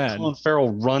it's bad. Colin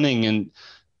Farrell running and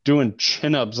doing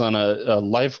chin-ups on a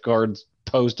lifeguard's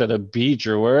post at a beach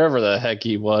or wherever the heck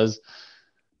he was.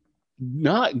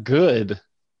 Not good.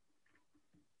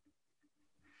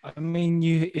 I mean,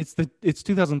 it's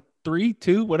 2003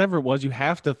 too, whatever it was. You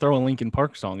have to throw a Linkin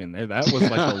Park song in there. That was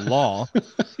like the law.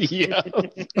 Yeah.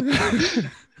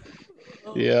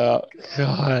 Yeah.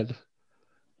 God.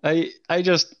 I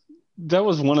just, that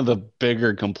was one of the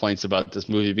bigger complaints about this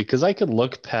movie because I could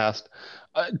look past,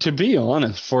 to be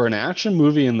honest, for an action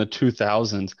movie in the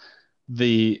 2000s,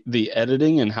 the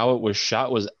editing and how it was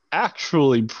shot was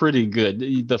actually pretty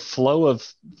good. The flow of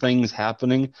things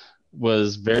happening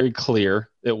was very clear.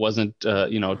 It wasn't,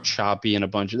 choppy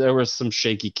and there was some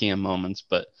shaky cam moments,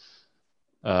 but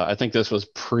I think this was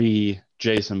pre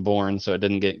Jason Bourne, so it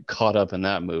didn't get caught up in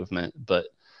that movement, but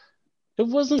it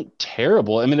wasn't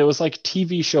terrible. I mean, it was like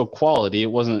TV show quality.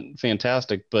 It wasn't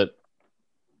fantastic, but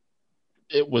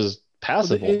it was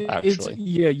passable, actually.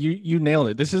 You nailed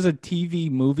it. This is a TV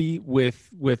movie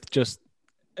with just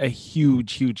a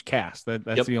huge cast.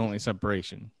 That's the only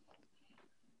separation.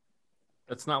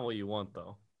 That's not what you want,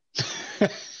 though.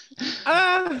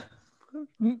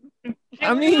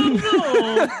 I mean,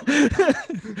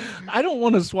 I don't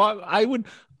want to swap. I would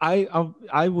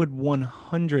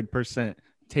 100%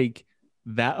 take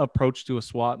that approach to a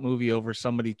SWAT movie over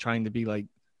somebody trying to be like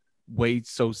way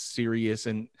so serious.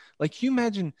 And like, can you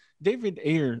imagine David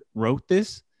Ayer wrote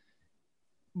this?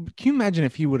 Can you imagine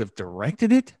if he would have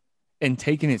directed it and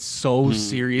taken it so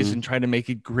serious and tried to make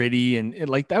it gritty and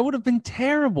like that would have been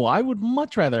terrible. I would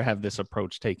much rather have this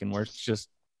approach taken where it's just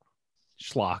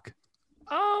schlock.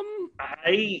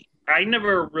 I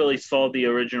never really saw the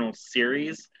original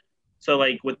series. So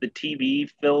like with the TV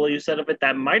fill you said of it,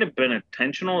 that might have been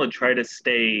intentional to try to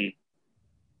stay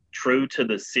true to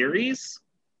the series.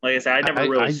 Like I said, I never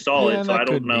really saw it, so I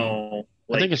don't know.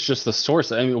 I think it's just the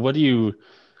source. I mean, what do you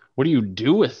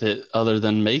do with it other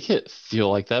than make it feel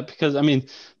like that? Because I mean,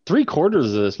 3/4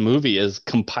 of this movie is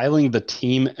compiling the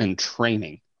team and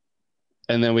training.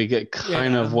 And then we get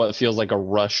kind of what feels like a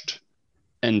rushed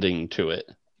ending to it.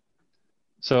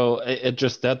 So it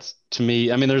just, that's to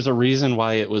me, I mean, there's a reason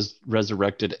why it was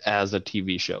resurrected as a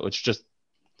TV show. It's just,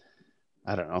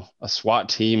 I don't know, a SWAT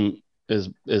team is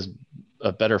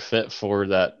a better fit for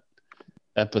that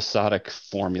episodic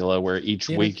formula where each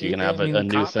week you can have a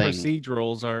new thing.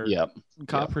 Procedurals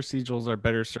are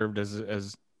better served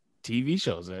as TV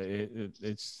shows.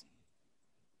 It's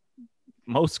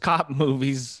most cop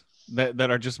movies that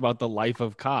are just about the life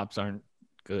of cops aren't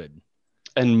good.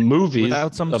 And movies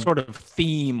without some sort of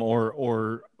theme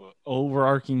or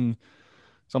overarching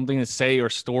something to say or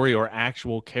story or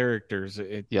actual characters,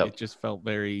 it just felt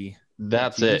very.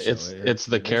 That's it. It's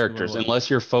the characters. Unless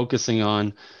you're focusing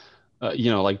on,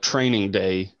 like Training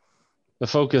Day, the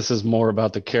focus is more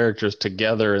about the characters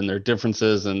together and their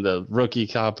differences and the rookie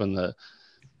cop and I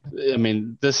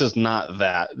mean, this is not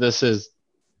that. This is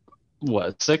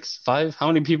what, 6, 5? How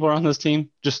many people are on this team?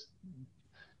 Just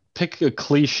pick a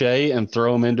cliche and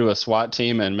throw them into a SWAT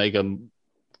team and make them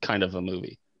kind of a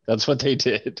movie. That's what they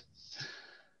did.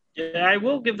 Yeah, I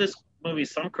will give this movie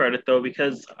some credit though,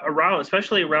 because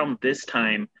especially around this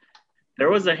time, there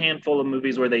was a handful of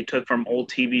movies where they took from old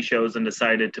TV shows and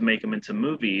decided to make them into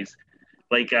movies.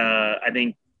 Like I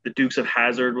think the Dukes of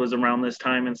Hazzard was around this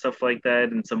time and stuff like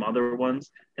that, and some other ones.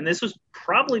 And this was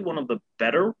probably one of the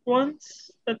better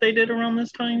ones that they did around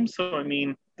this time. So I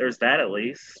mean, there's that at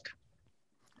least.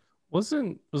 Was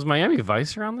Miami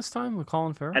Vice around this time with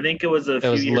Colin Farrell? I think it was a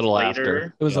few years little later.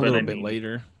 after. It was a little bit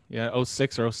later. Yeah,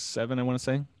 06 or 07, I want to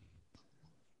say.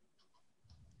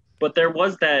 But there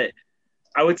was that,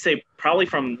 I would say probably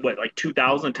from like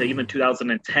 2000 to even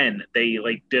 2010, they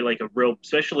like did like a real,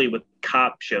 especially with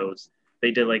cop shows,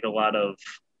 they did like a lot of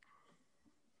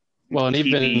and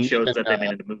TV shows that they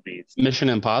made into movies. Mission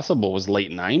Impossible was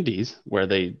late 90s, where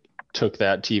they took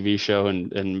that TV show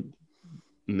and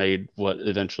made what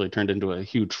eventually turned into a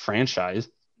huge franchise.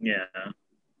 Yeah.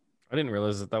 I didn't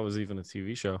realize that was even a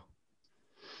TV show.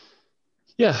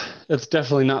 Yeah, it's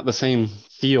definitely not the same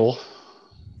feel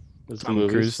as Tom the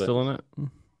movies. Cruise still in it?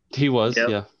 He was, Yep.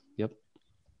 yeah. Yep.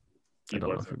 I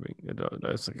don't know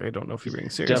if you're being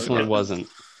serious. Definitely wasn't.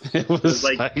 It was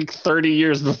like 30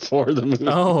 years before the movie.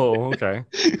 Oh, okay.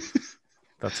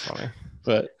 That's funny.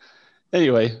 But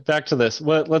Anyway, back to this.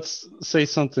 Let's say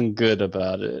something good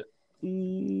about it.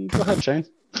 Go ahead, Shane.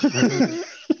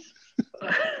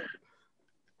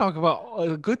 Talk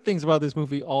about good things about this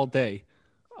movie all day.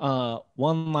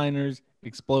 One-liners,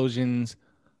 explosions,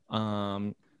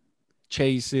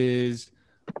 chases,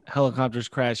 helicopters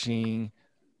crashing,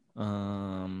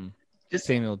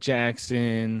 Samuel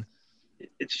Jackson.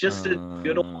 It's just a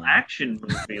good old action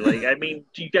movie. Like, I mean,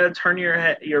 you got to turn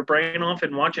your brain off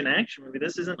and watch an action movie.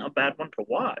 This isn't a bad one to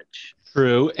watch.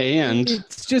 True, and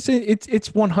it's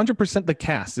 100% the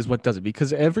cast is what does it,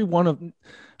 because every one of,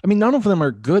 I mean, none of them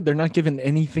are good. They're not given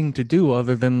anything to do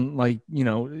other than, like, you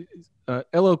know,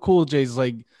 LL Cool J's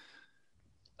like,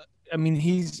 I mean,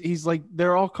 he's like,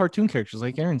 they're all cartoon characters,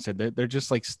 like Aaron said. They're just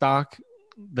like stock.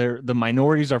 The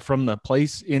minorities are from the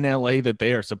place in LA that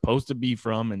they are supposed to be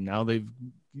from, and now they've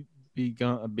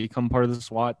become part of the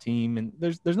SWAT team, and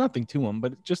there's nothing to them,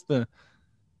 but just the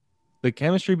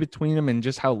chemistry between them and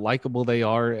just how likable they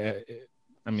are.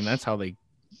 I mean, that's how they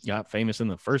got famous in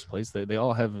the first place. They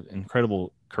all have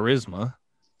incredible charisma,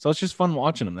 so it's just fun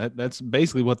watching them. That's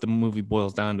basically what the movie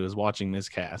boils down to, is watching this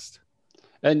cast.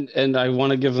 And I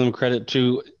want to give them credit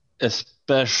too,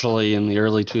 especially in the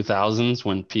early 2000s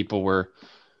when people were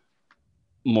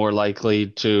more likely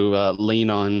to lean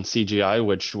on CGI,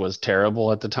 which was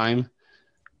terrible at the time.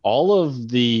 All of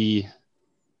the,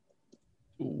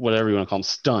 whatever you want to call them,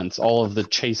 stunts, all of the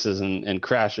chases and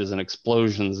crashes and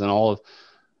explosions and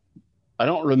I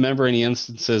don't remember any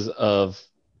instances of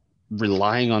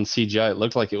relying on CGI. It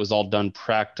looked like it was all done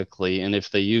practically, and if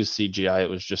they used CGI, it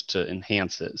was just to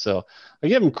enhance it. So I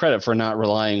give them credit for not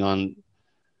relying on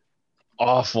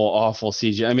awful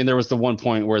CGI. I mean, there was the one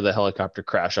point where the helicopter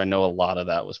crash. I know a lot of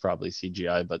that was probably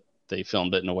CGI, but they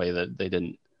filmed it in a way that they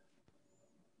didn't.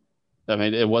 I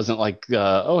mean, it wasn't like,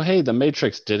 oh, hey, The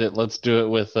Matrix did it. Let's do it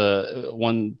with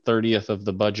 1/30th of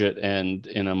the budget and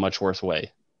in a much worse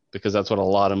way, because that's what a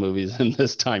lot of movies in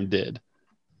this time did.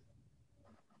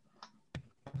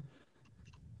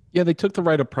 Yeah, they took the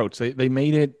right approach. They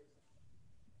made it,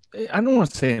 I don't want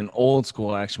to say an old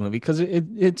school action movie, because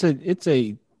it's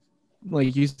a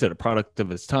like you said, a product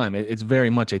of its time. It's very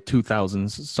much a 2000s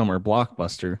summer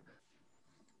blockbuster.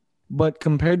 But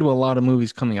compared to a lot of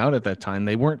movies coming out at that time,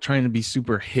 they weren't trying to be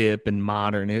super hip and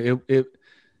modern. It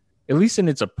at least in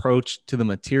its approach to the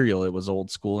material, it was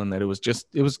old school, and that it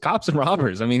was cops and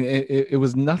robbers. I mean, it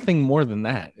was nothing more than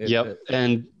that.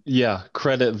 And yeah,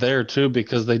 credit there too,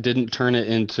 because they didn't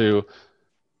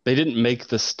make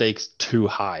the stakes too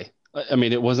high. I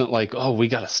mean, it wasn't like, oh, we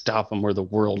got to stop him or the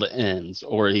world ends,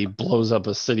 or he blows up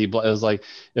a city. It was like,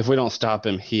 if we don't stop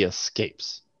him, he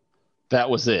escapes. That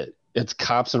was it. It's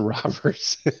cops and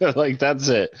robbers. Like, that's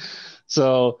it.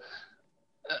 So,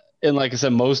 and like I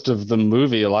said, most of the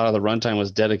movie, a lot of the runtime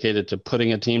was dedicated to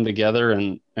putting a team together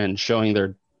and showing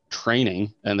their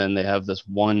training. And then they have this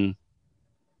one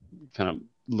kind of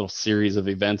little series of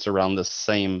events around the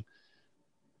same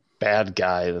bad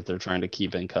guy that they're trying to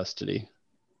keep in custody.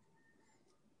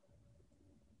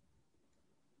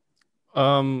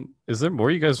 Is there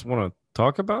more you guys want to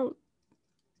talk about?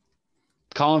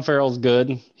 Colin Farrell's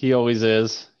good. He always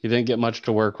is. He didn't get much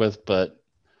to work with, but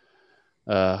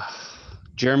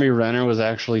Jeremy Renner was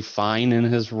actually fine in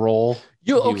his role.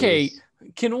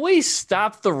 Can we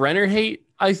stop the Renner hate?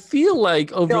 I feel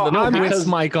like I'm with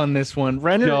Mike on this one.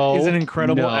 Renner is an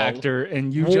incredible actor,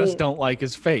 and you just don't like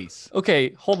his face.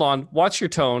 Okay, hold on. Watch your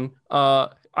tone.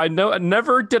 I know.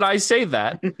 Never did I say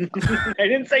that. I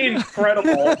didn't say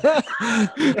incredible.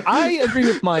 I agree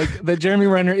with Mike that Jeremy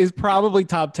Renner is probably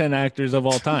top 10 actors of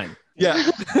all time. Yeah,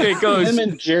 it goes. Him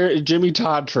and Jimmy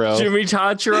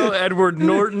Tatro, Edward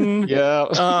Norton.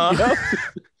 Yeah.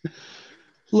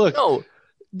 Look,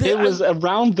 it was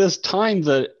around this time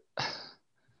that.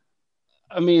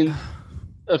 I mean,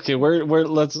 okay, I'm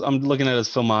looking at his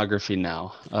filmography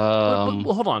now.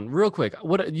 But hold on, real quick.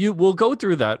 We'll go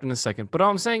through that in a second. But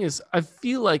all I'm saying is, I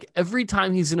feel like every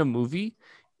time he's in a movie,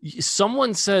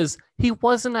 someone says he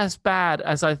wasn't as bad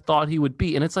as I thought he would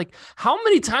be, and it's like, how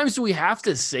many times do we have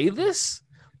to say this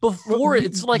before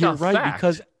it's like a fact?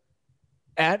 Because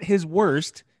at his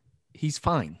worst, he's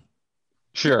fine.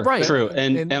 Sure, right. True,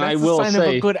 and I that's will a sign say,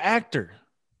 of a good actor.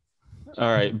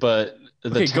 All right, but.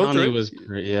 The town was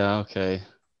great. Yeah, okay.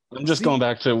 I'm just going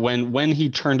back to when he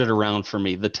turned it around for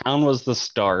me. The town was the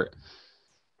start.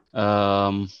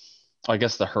 I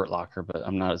guess the Hurt Locker, but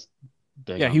I'm not as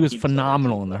big. Yeah, he was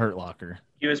phenomenal in the Hurt Locker.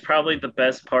 He was probably the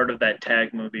best part of that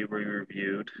Tag movie we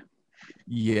reviewed.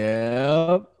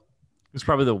 Yeah. It was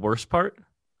probably the worst part.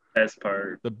 Best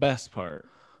part. The best part.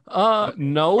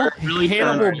 No, Really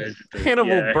Hannibal Buress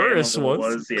Hannibal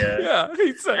was. yeah. Yeah,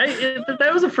 he said.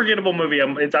 That was a forgettable movie.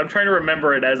 I'm trying to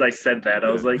remember it as I said that.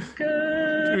 I was like,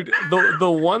 dude,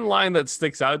 the one line that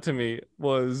sticks out to me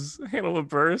was Hannibal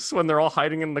Buress when they're all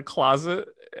hiding in the closet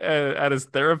at his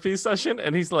therapy session,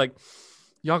 and he's like,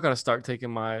 "Y'all got to start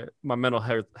taking my mental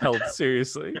health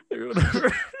seriously." Or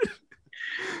whatever.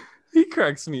 He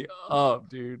cracks me up,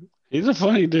 dude. He's a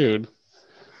funny dude.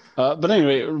 But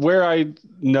anyway, where I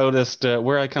noticed,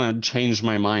 where I kind of changed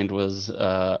my mind was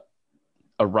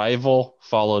Arrival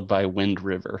followed by Wind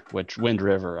River, which Wind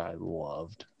River I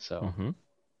loved. So,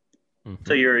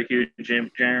 So you're a huge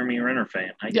Jeremy Renner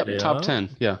fan. Yep, top 10.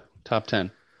 Yeah, top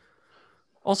 10.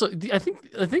 Also, I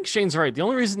think Shane's right. The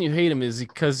only reason you hate him is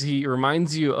because he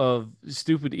reminds you of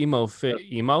stupid emu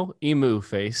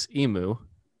face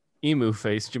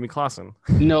Jimmy Clausen.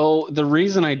 No, the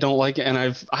reason I don't like it, and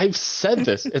I've said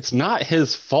this, it's not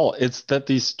his fault. It's that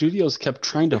these studios kept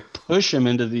trying to push him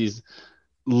into these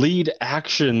lead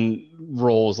action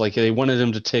roles. Like they wanted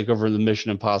him to take over the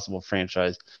Mission Impossible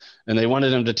franchise, and they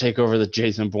wanted him to take over the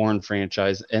Jason Bourne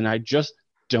franchise, and I just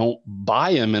don't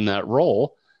buy him in that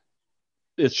role.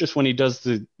 It's just when he does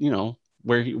the,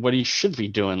 what he should be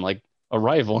doing, like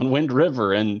Arrival and Wind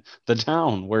River and The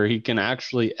Town, where he can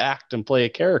actually act and play a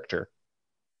character.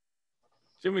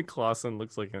 Jimmy Clausen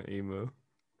looks like an emu.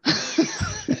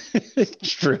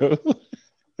 It's true.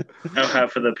 Now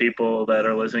half of the people that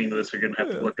are listening to this are going to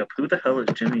have to look up who the hell is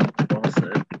Jimmy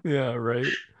Clausen. Yeah, right.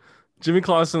 Jimmy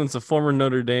Clausen is a former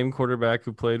Notre Dame quarterback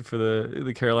who played for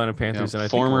the Carolina Panthers, and I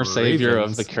former think savior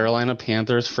Ravens. of the Carolina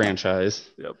Panthers franchise.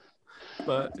 Yep.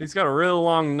 But he's got a real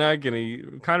long neck, and he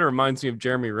kind of reminds me of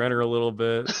Jeremy Renner a little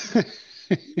bit.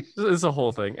 It's a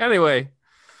whole thing. Anyway,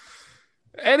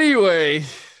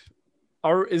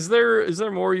 is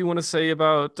there more you want to say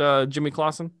about Jimmy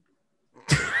Clausen?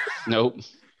 Nope.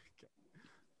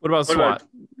 What about SWAT?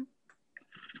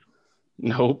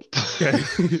 Nope. Okay.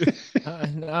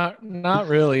 Not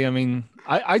really. I mean,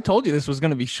 I told you this was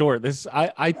going to be short.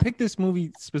 I picked this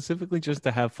movie specifically just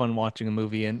to have fun watching a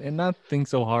movie and not think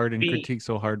so hard and critique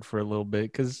so hard for a little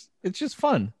bit because it's just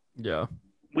fun. Yeah.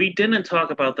 We didn't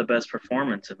talk about the best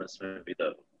performance in this movie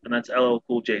though, and that's LL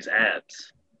Cool J's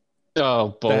abs.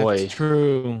 Oh boy, that's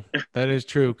true. That is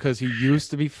true because he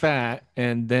used to be fat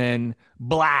and then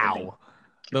blow.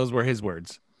 Those were his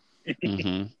words.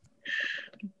 Mm-hmm.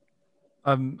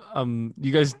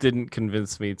 You guys didn't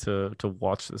convince me to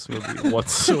watch this movie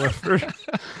whatsoever.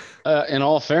 In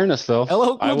all fairness, though,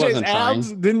 I wasn't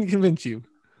trying. Didn't convince you.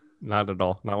 Not at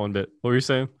all. Not one bit. What were you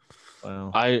saying?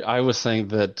 Wow. I was saying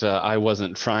that I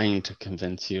wasn't trying to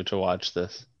convince you to watch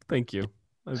this. Thank you.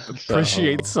 I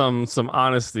appreciate some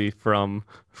honesty from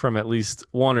at least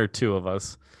one or two of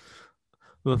us.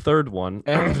 The third one,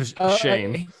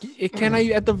 Shane. Can I,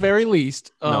 at the very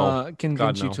least, No. convince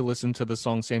God, you no. to listen to the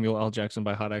song Samuel L. Jackson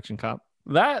by Hot Action Cop?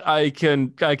 That I can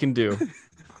do.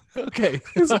 Okay.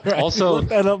 All right. Also, look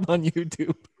that up on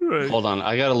YouTube. Right. Hold on,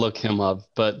 I gotta look him up.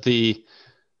 But the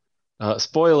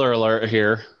spoiler alert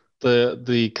here: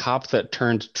 the cop that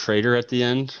turned traitor at the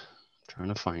end. I'm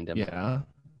trying to find him. Yeah.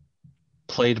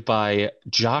 Played by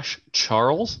Josh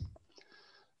Charles.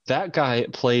 That guy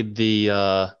played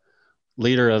the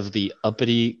leader of the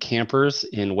uppity campers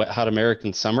in Wet Hot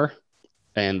American Summer,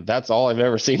 and that's all I've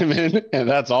ever seen him in, and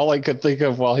that's all I could think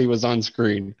of while he was on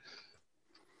screen.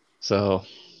 So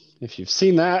if you've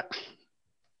seen that,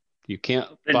 you can't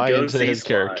Then buy go into see his SWAT.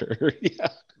 character. Yeah.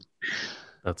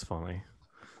 That's funny.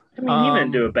 I mean, he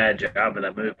didn't do a bad job in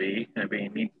that movie. I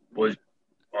mean, he was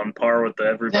on par with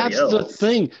everybody That's else. the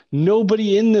thing.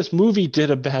 Nobody in this movie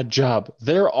did a bad job.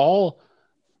 They're all.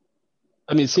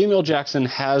 I mean, Samuel Jackson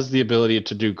has the ability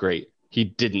to do great. He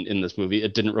didn't in this movie.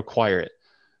 It didn't require it.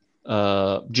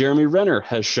 Jeremy Renner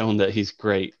has shown that he's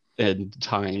great at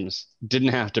times. Didn't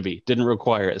have to be. Didn't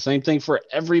require it. Same thing for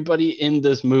everybody in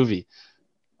this movie.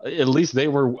 At least they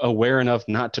were aware enough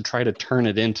not to try to turn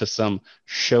it into some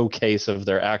showcase of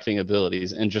their acting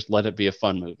abilities and just let it be a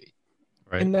fun movie.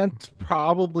 Right. And that's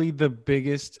probably the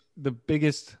biggest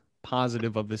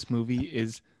positive of this movie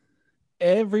is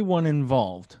everyone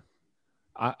involved.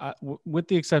 With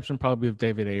the exception probably of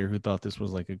David Ayer, who thought this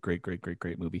was like a great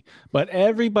movie, but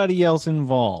everybody else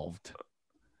involved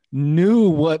knew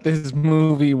what this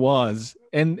movie was,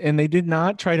 and they did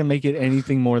not try to make it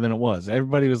anything more than it was.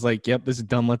 Everybody was like, "Yep, this is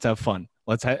dumb. Let's have fun.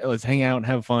 Let's hang out and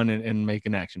have fun and make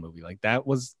an action movie." Like that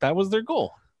was their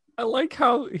goal. I like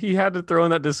how he had to throw in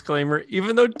that disclaimer,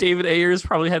 even though David Ayers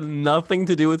probably had nothing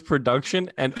to do with production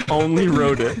and only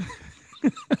wrote it.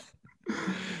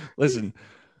 Listen,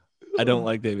 I don't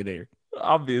like David Ayer.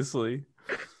 Obviously.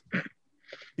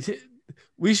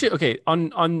 We should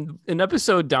on an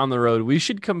episode down the road, we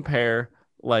should compare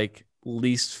like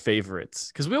least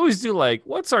favorites, because we always do like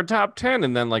what's our top 10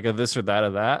 and then like a this or that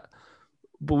of that.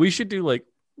 But we should do like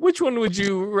which one would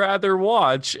you rather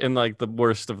watch and like the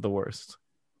worst of the worst.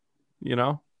 You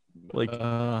know? Like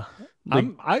I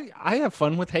have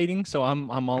fun with hating, so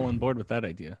I'm all on board with that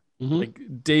idea. Like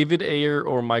David Ayer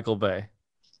or Michael Bay.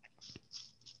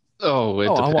 Oh, it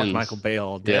depends. I'll watch Michael Bay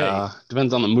all day. Yeah,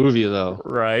 depends on the movie though.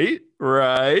 Right.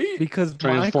 Because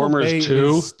Transformers Michael Bay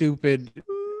 2 is stupid.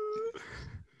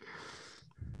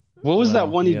 What was that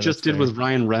one he yeah, just that's did with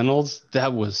Ryan Reynolds?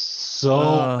 That was so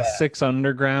bad. 6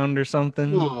 Underground or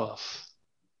something. Oof.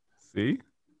 See?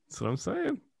 That's what I'm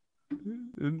saying.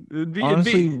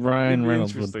 Honestly, Ryan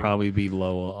Reynolds would probably be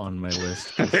low on my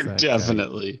list.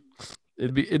 Definitely.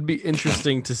 It'd be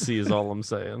interesting to see is all I'm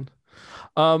saying.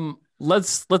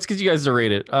 Let's get you guys to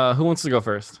rate it. Who wants to go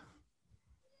first?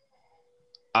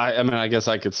 I mean, I guess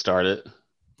I could start it.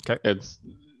 Okay.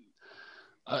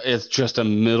 It's just a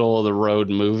middle of the road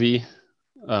movie,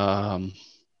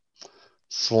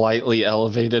 slightly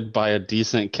elevated by a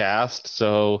decent cast,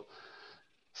 so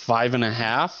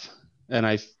 5.5. And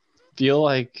I feel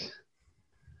like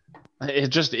it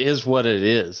just is what it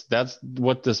is. That's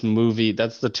what this movie.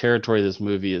 That's the territory this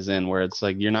movie is in, where it's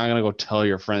like you're not gonna go tell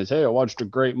your friends, "Hey, I watched a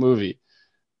great movie."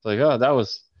 It's like, oh, that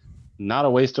was not a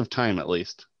waste of time. At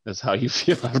least is how you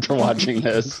feel after watching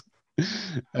this.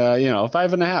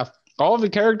 5.5. All of the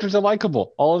characters are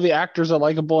likable. All of the actors are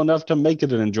likable enough to make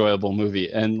it an enjoyable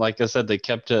movie. And like I said, they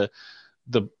kept to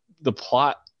the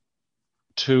plot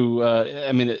to,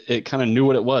 it kind of knew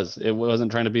what it was. It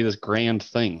wasn't trying to be this grand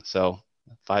thing. So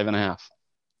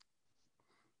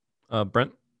 5.5.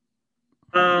 Brent?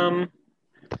 I'll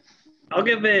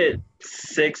give it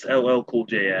 6 LL Cool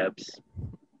J abs.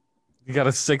 You got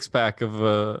a 6-pack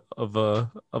of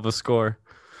a score.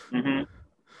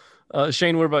 Mm-hmm.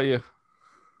 Shane, what about you?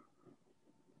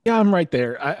 Yeah, I'm right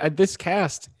there. This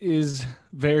cast is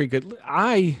very good.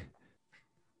 I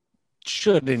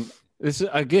shouldn't. This is,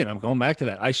 again, I'm going back to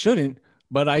that. I shouldn't,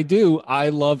 but I do. I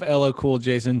love LL Cool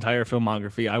J's entire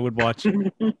filmography. I would watch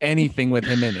anything with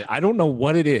him in it. I don't know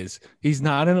what it is. He's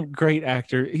not a great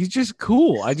actor. He's just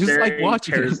cool. I just like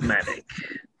watching charismatic.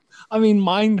 I mean,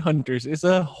 Mindhunters is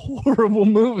a horrible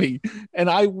movie, and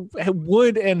I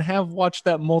would and have watched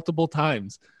that multiple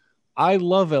times. I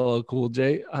love LL Cool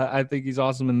J. I think he's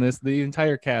awesome in this. The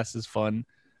entire cast is fun.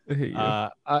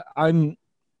 I'm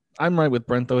right with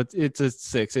Brent though. It's a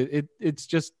 6. It's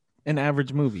just an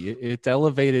average movie. It's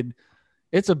elevated.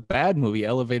 It's a bad movie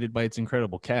elevated by its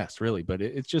incredible cast, really. But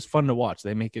it's just fun to watch.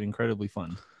 They make it incredibly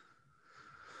fun.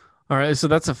 All right, so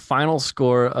that's a final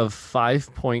score of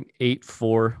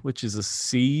 5.84, which is a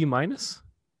C minus,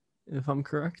 if I'm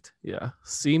correct. Yeah,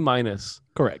 C minus.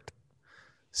 Correct.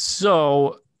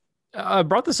 So I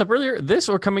brought this up earlier. This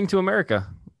or Coming to America?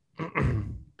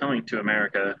 Coming to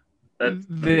America. And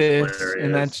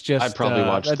that's just I'd probably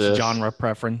watch that's this. genre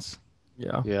preference.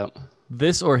 Yeah.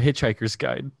 This or Hitchhiker's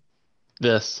Guide?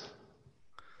 This.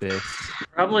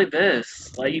 Probably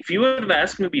this. Like, if you would have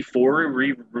asked me before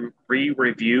we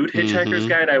reviewed Hitchhiker's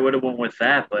Guide, I would have went with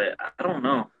that. But I don't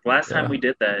know. Last time we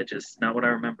did that, just not what I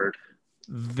remembered.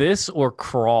 This or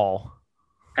Crawl?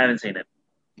 Haven't seen it.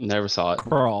 Never saw it.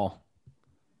 Crawl.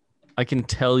 I can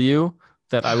tell you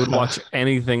that I would watch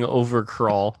anything over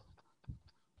Crawl.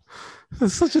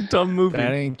 It's such a dumb movie.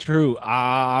 That ain't true.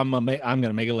 I'm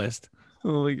gonna make a list.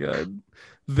 Oh my god.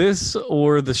 This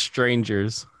or The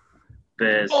Strangers?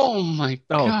 This. Oh my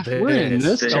gosh, we're in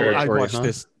this territory. I watch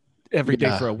this every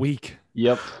day for a week.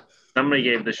 Yep. Somebody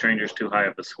gave The Strangers too high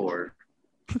of a score.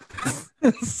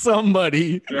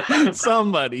 Somebody.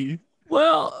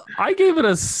 Well, I gave it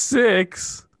a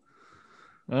 6.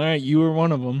 All right, you were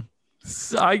one of them.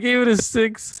 I gave it a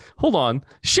 6. Hold on.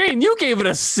 Shane, you gave it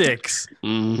a 6.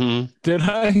 Mm-hmm. Did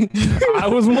I? I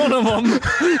was one of them.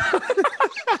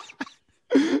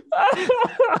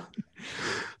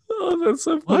 Oh, that's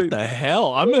so funny. What the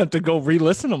hell? I'm going to have to go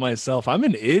re-listen to myself. I'm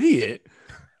an idiot.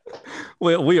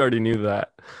 Well, we already knew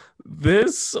that.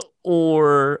 This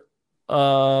or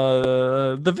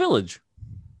The Village?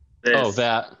 This. Oh,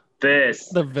 that. This.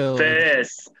 The Village.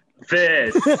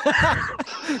 This.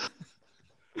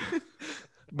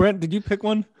 Brent, did you pick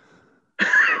one?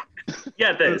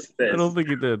 Yeah, this. I don't think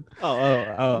you did.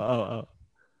 Oh.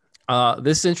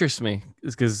 This interests me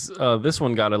because this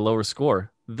one got a lower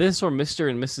score. This or Mr.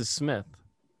 and Mrs. Smith?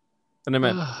 And I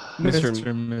meant Mr.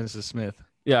 and Mrs. Smith.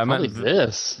 Yeah, I Probably meant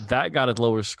this. That got a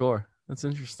lower score. That's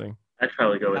interesting. I'd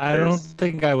probably go with I this. don't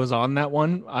think I was on that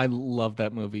one. I love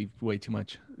that movie way too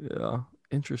much. Yeah,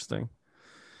 interesting.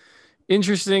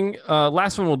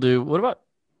 Last one we'll do. What about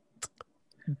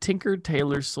Tinker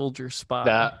Tailor Soldier Spy.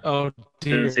 That Oh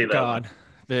dear see that God, one.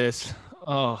 this.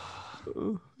 Oh,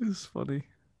 It's funny.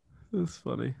 It's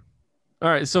funny. All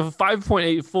right, so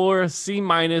 5.84, C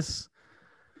minus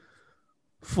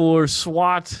for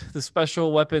SWAT, the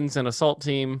Special Weapons and Assault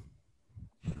Team.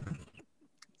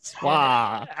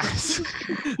 SWAT.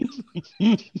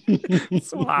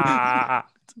 SWAT.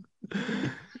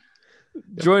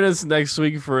 Join us next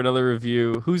week for another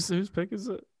review. Whose pick is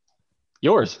it?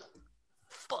 yours.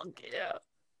 Fuck yeah.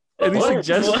 Any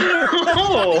suggestions?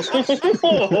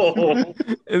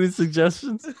 Any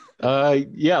suggestions?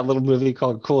 Yeah, a little movie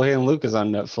called Cool Hand Luke is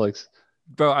on Netflix.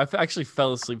 Bro, I actually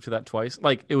fell asleep to that twice.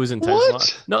 Like, it was intentional.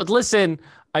 What? No, listen,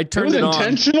 I turned It it was on.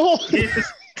 intentional.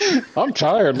 I'm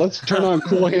tired. Let's turn on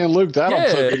Cool Hand Luke. That'll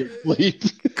put me to sleep.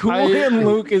 Cool Hand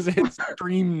Luke is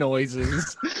extreme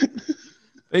noises.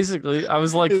 Basically, I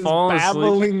was like His falling asleep.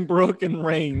 babbling brook and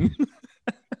rain.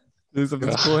 This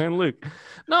is Cool Hand Luke.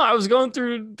 No, I was going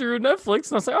through Netflix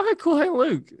and I was like, oh, hey, Cool Hand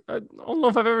Luke. I don't know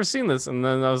if I've ever seen this. And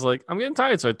then I was like, I'm getting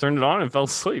tired. So I turned it on and fell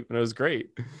asleep. And it was great.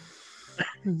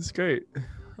 It was great.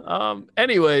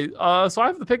 Anyway, so I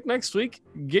have the pick next week.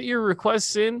 Get your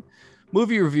requests in.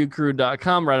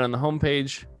 MovieReviewCrew.com right on the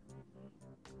homepage.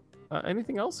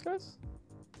 Anything else, guys?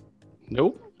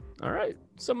 Nope. All right.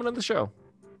 Someone on the show.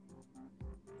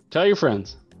 Tell your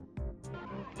friends.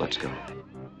 Let's go.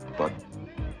 But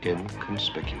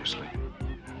inconspicuously.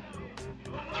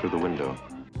 Through the window.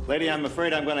 Lady, I'm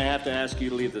afraid I'm going to have to ask you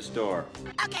to leave the store.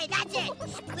 Okay, that's it.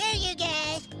 Screw you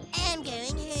guys. I'm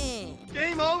going home.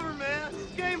 Game over, man.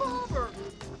 Game over.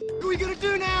 What are we gonna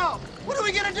do now? What are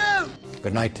we gonna do?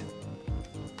 Good night,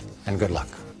 and good luck.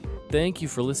 Thank you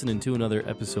for listening to another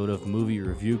episode of Movie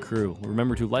Review Crew.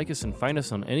 Remember to like us and find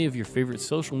us on any of your favorite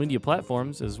social media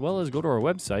platforms, as well as go to our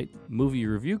website,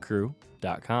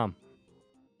 moviereviewcrew.com.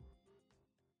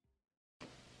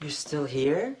 You're still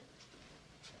here?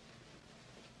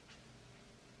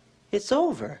 It's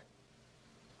over.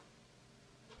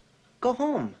 Go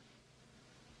home.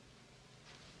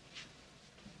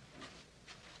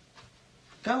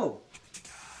 Go.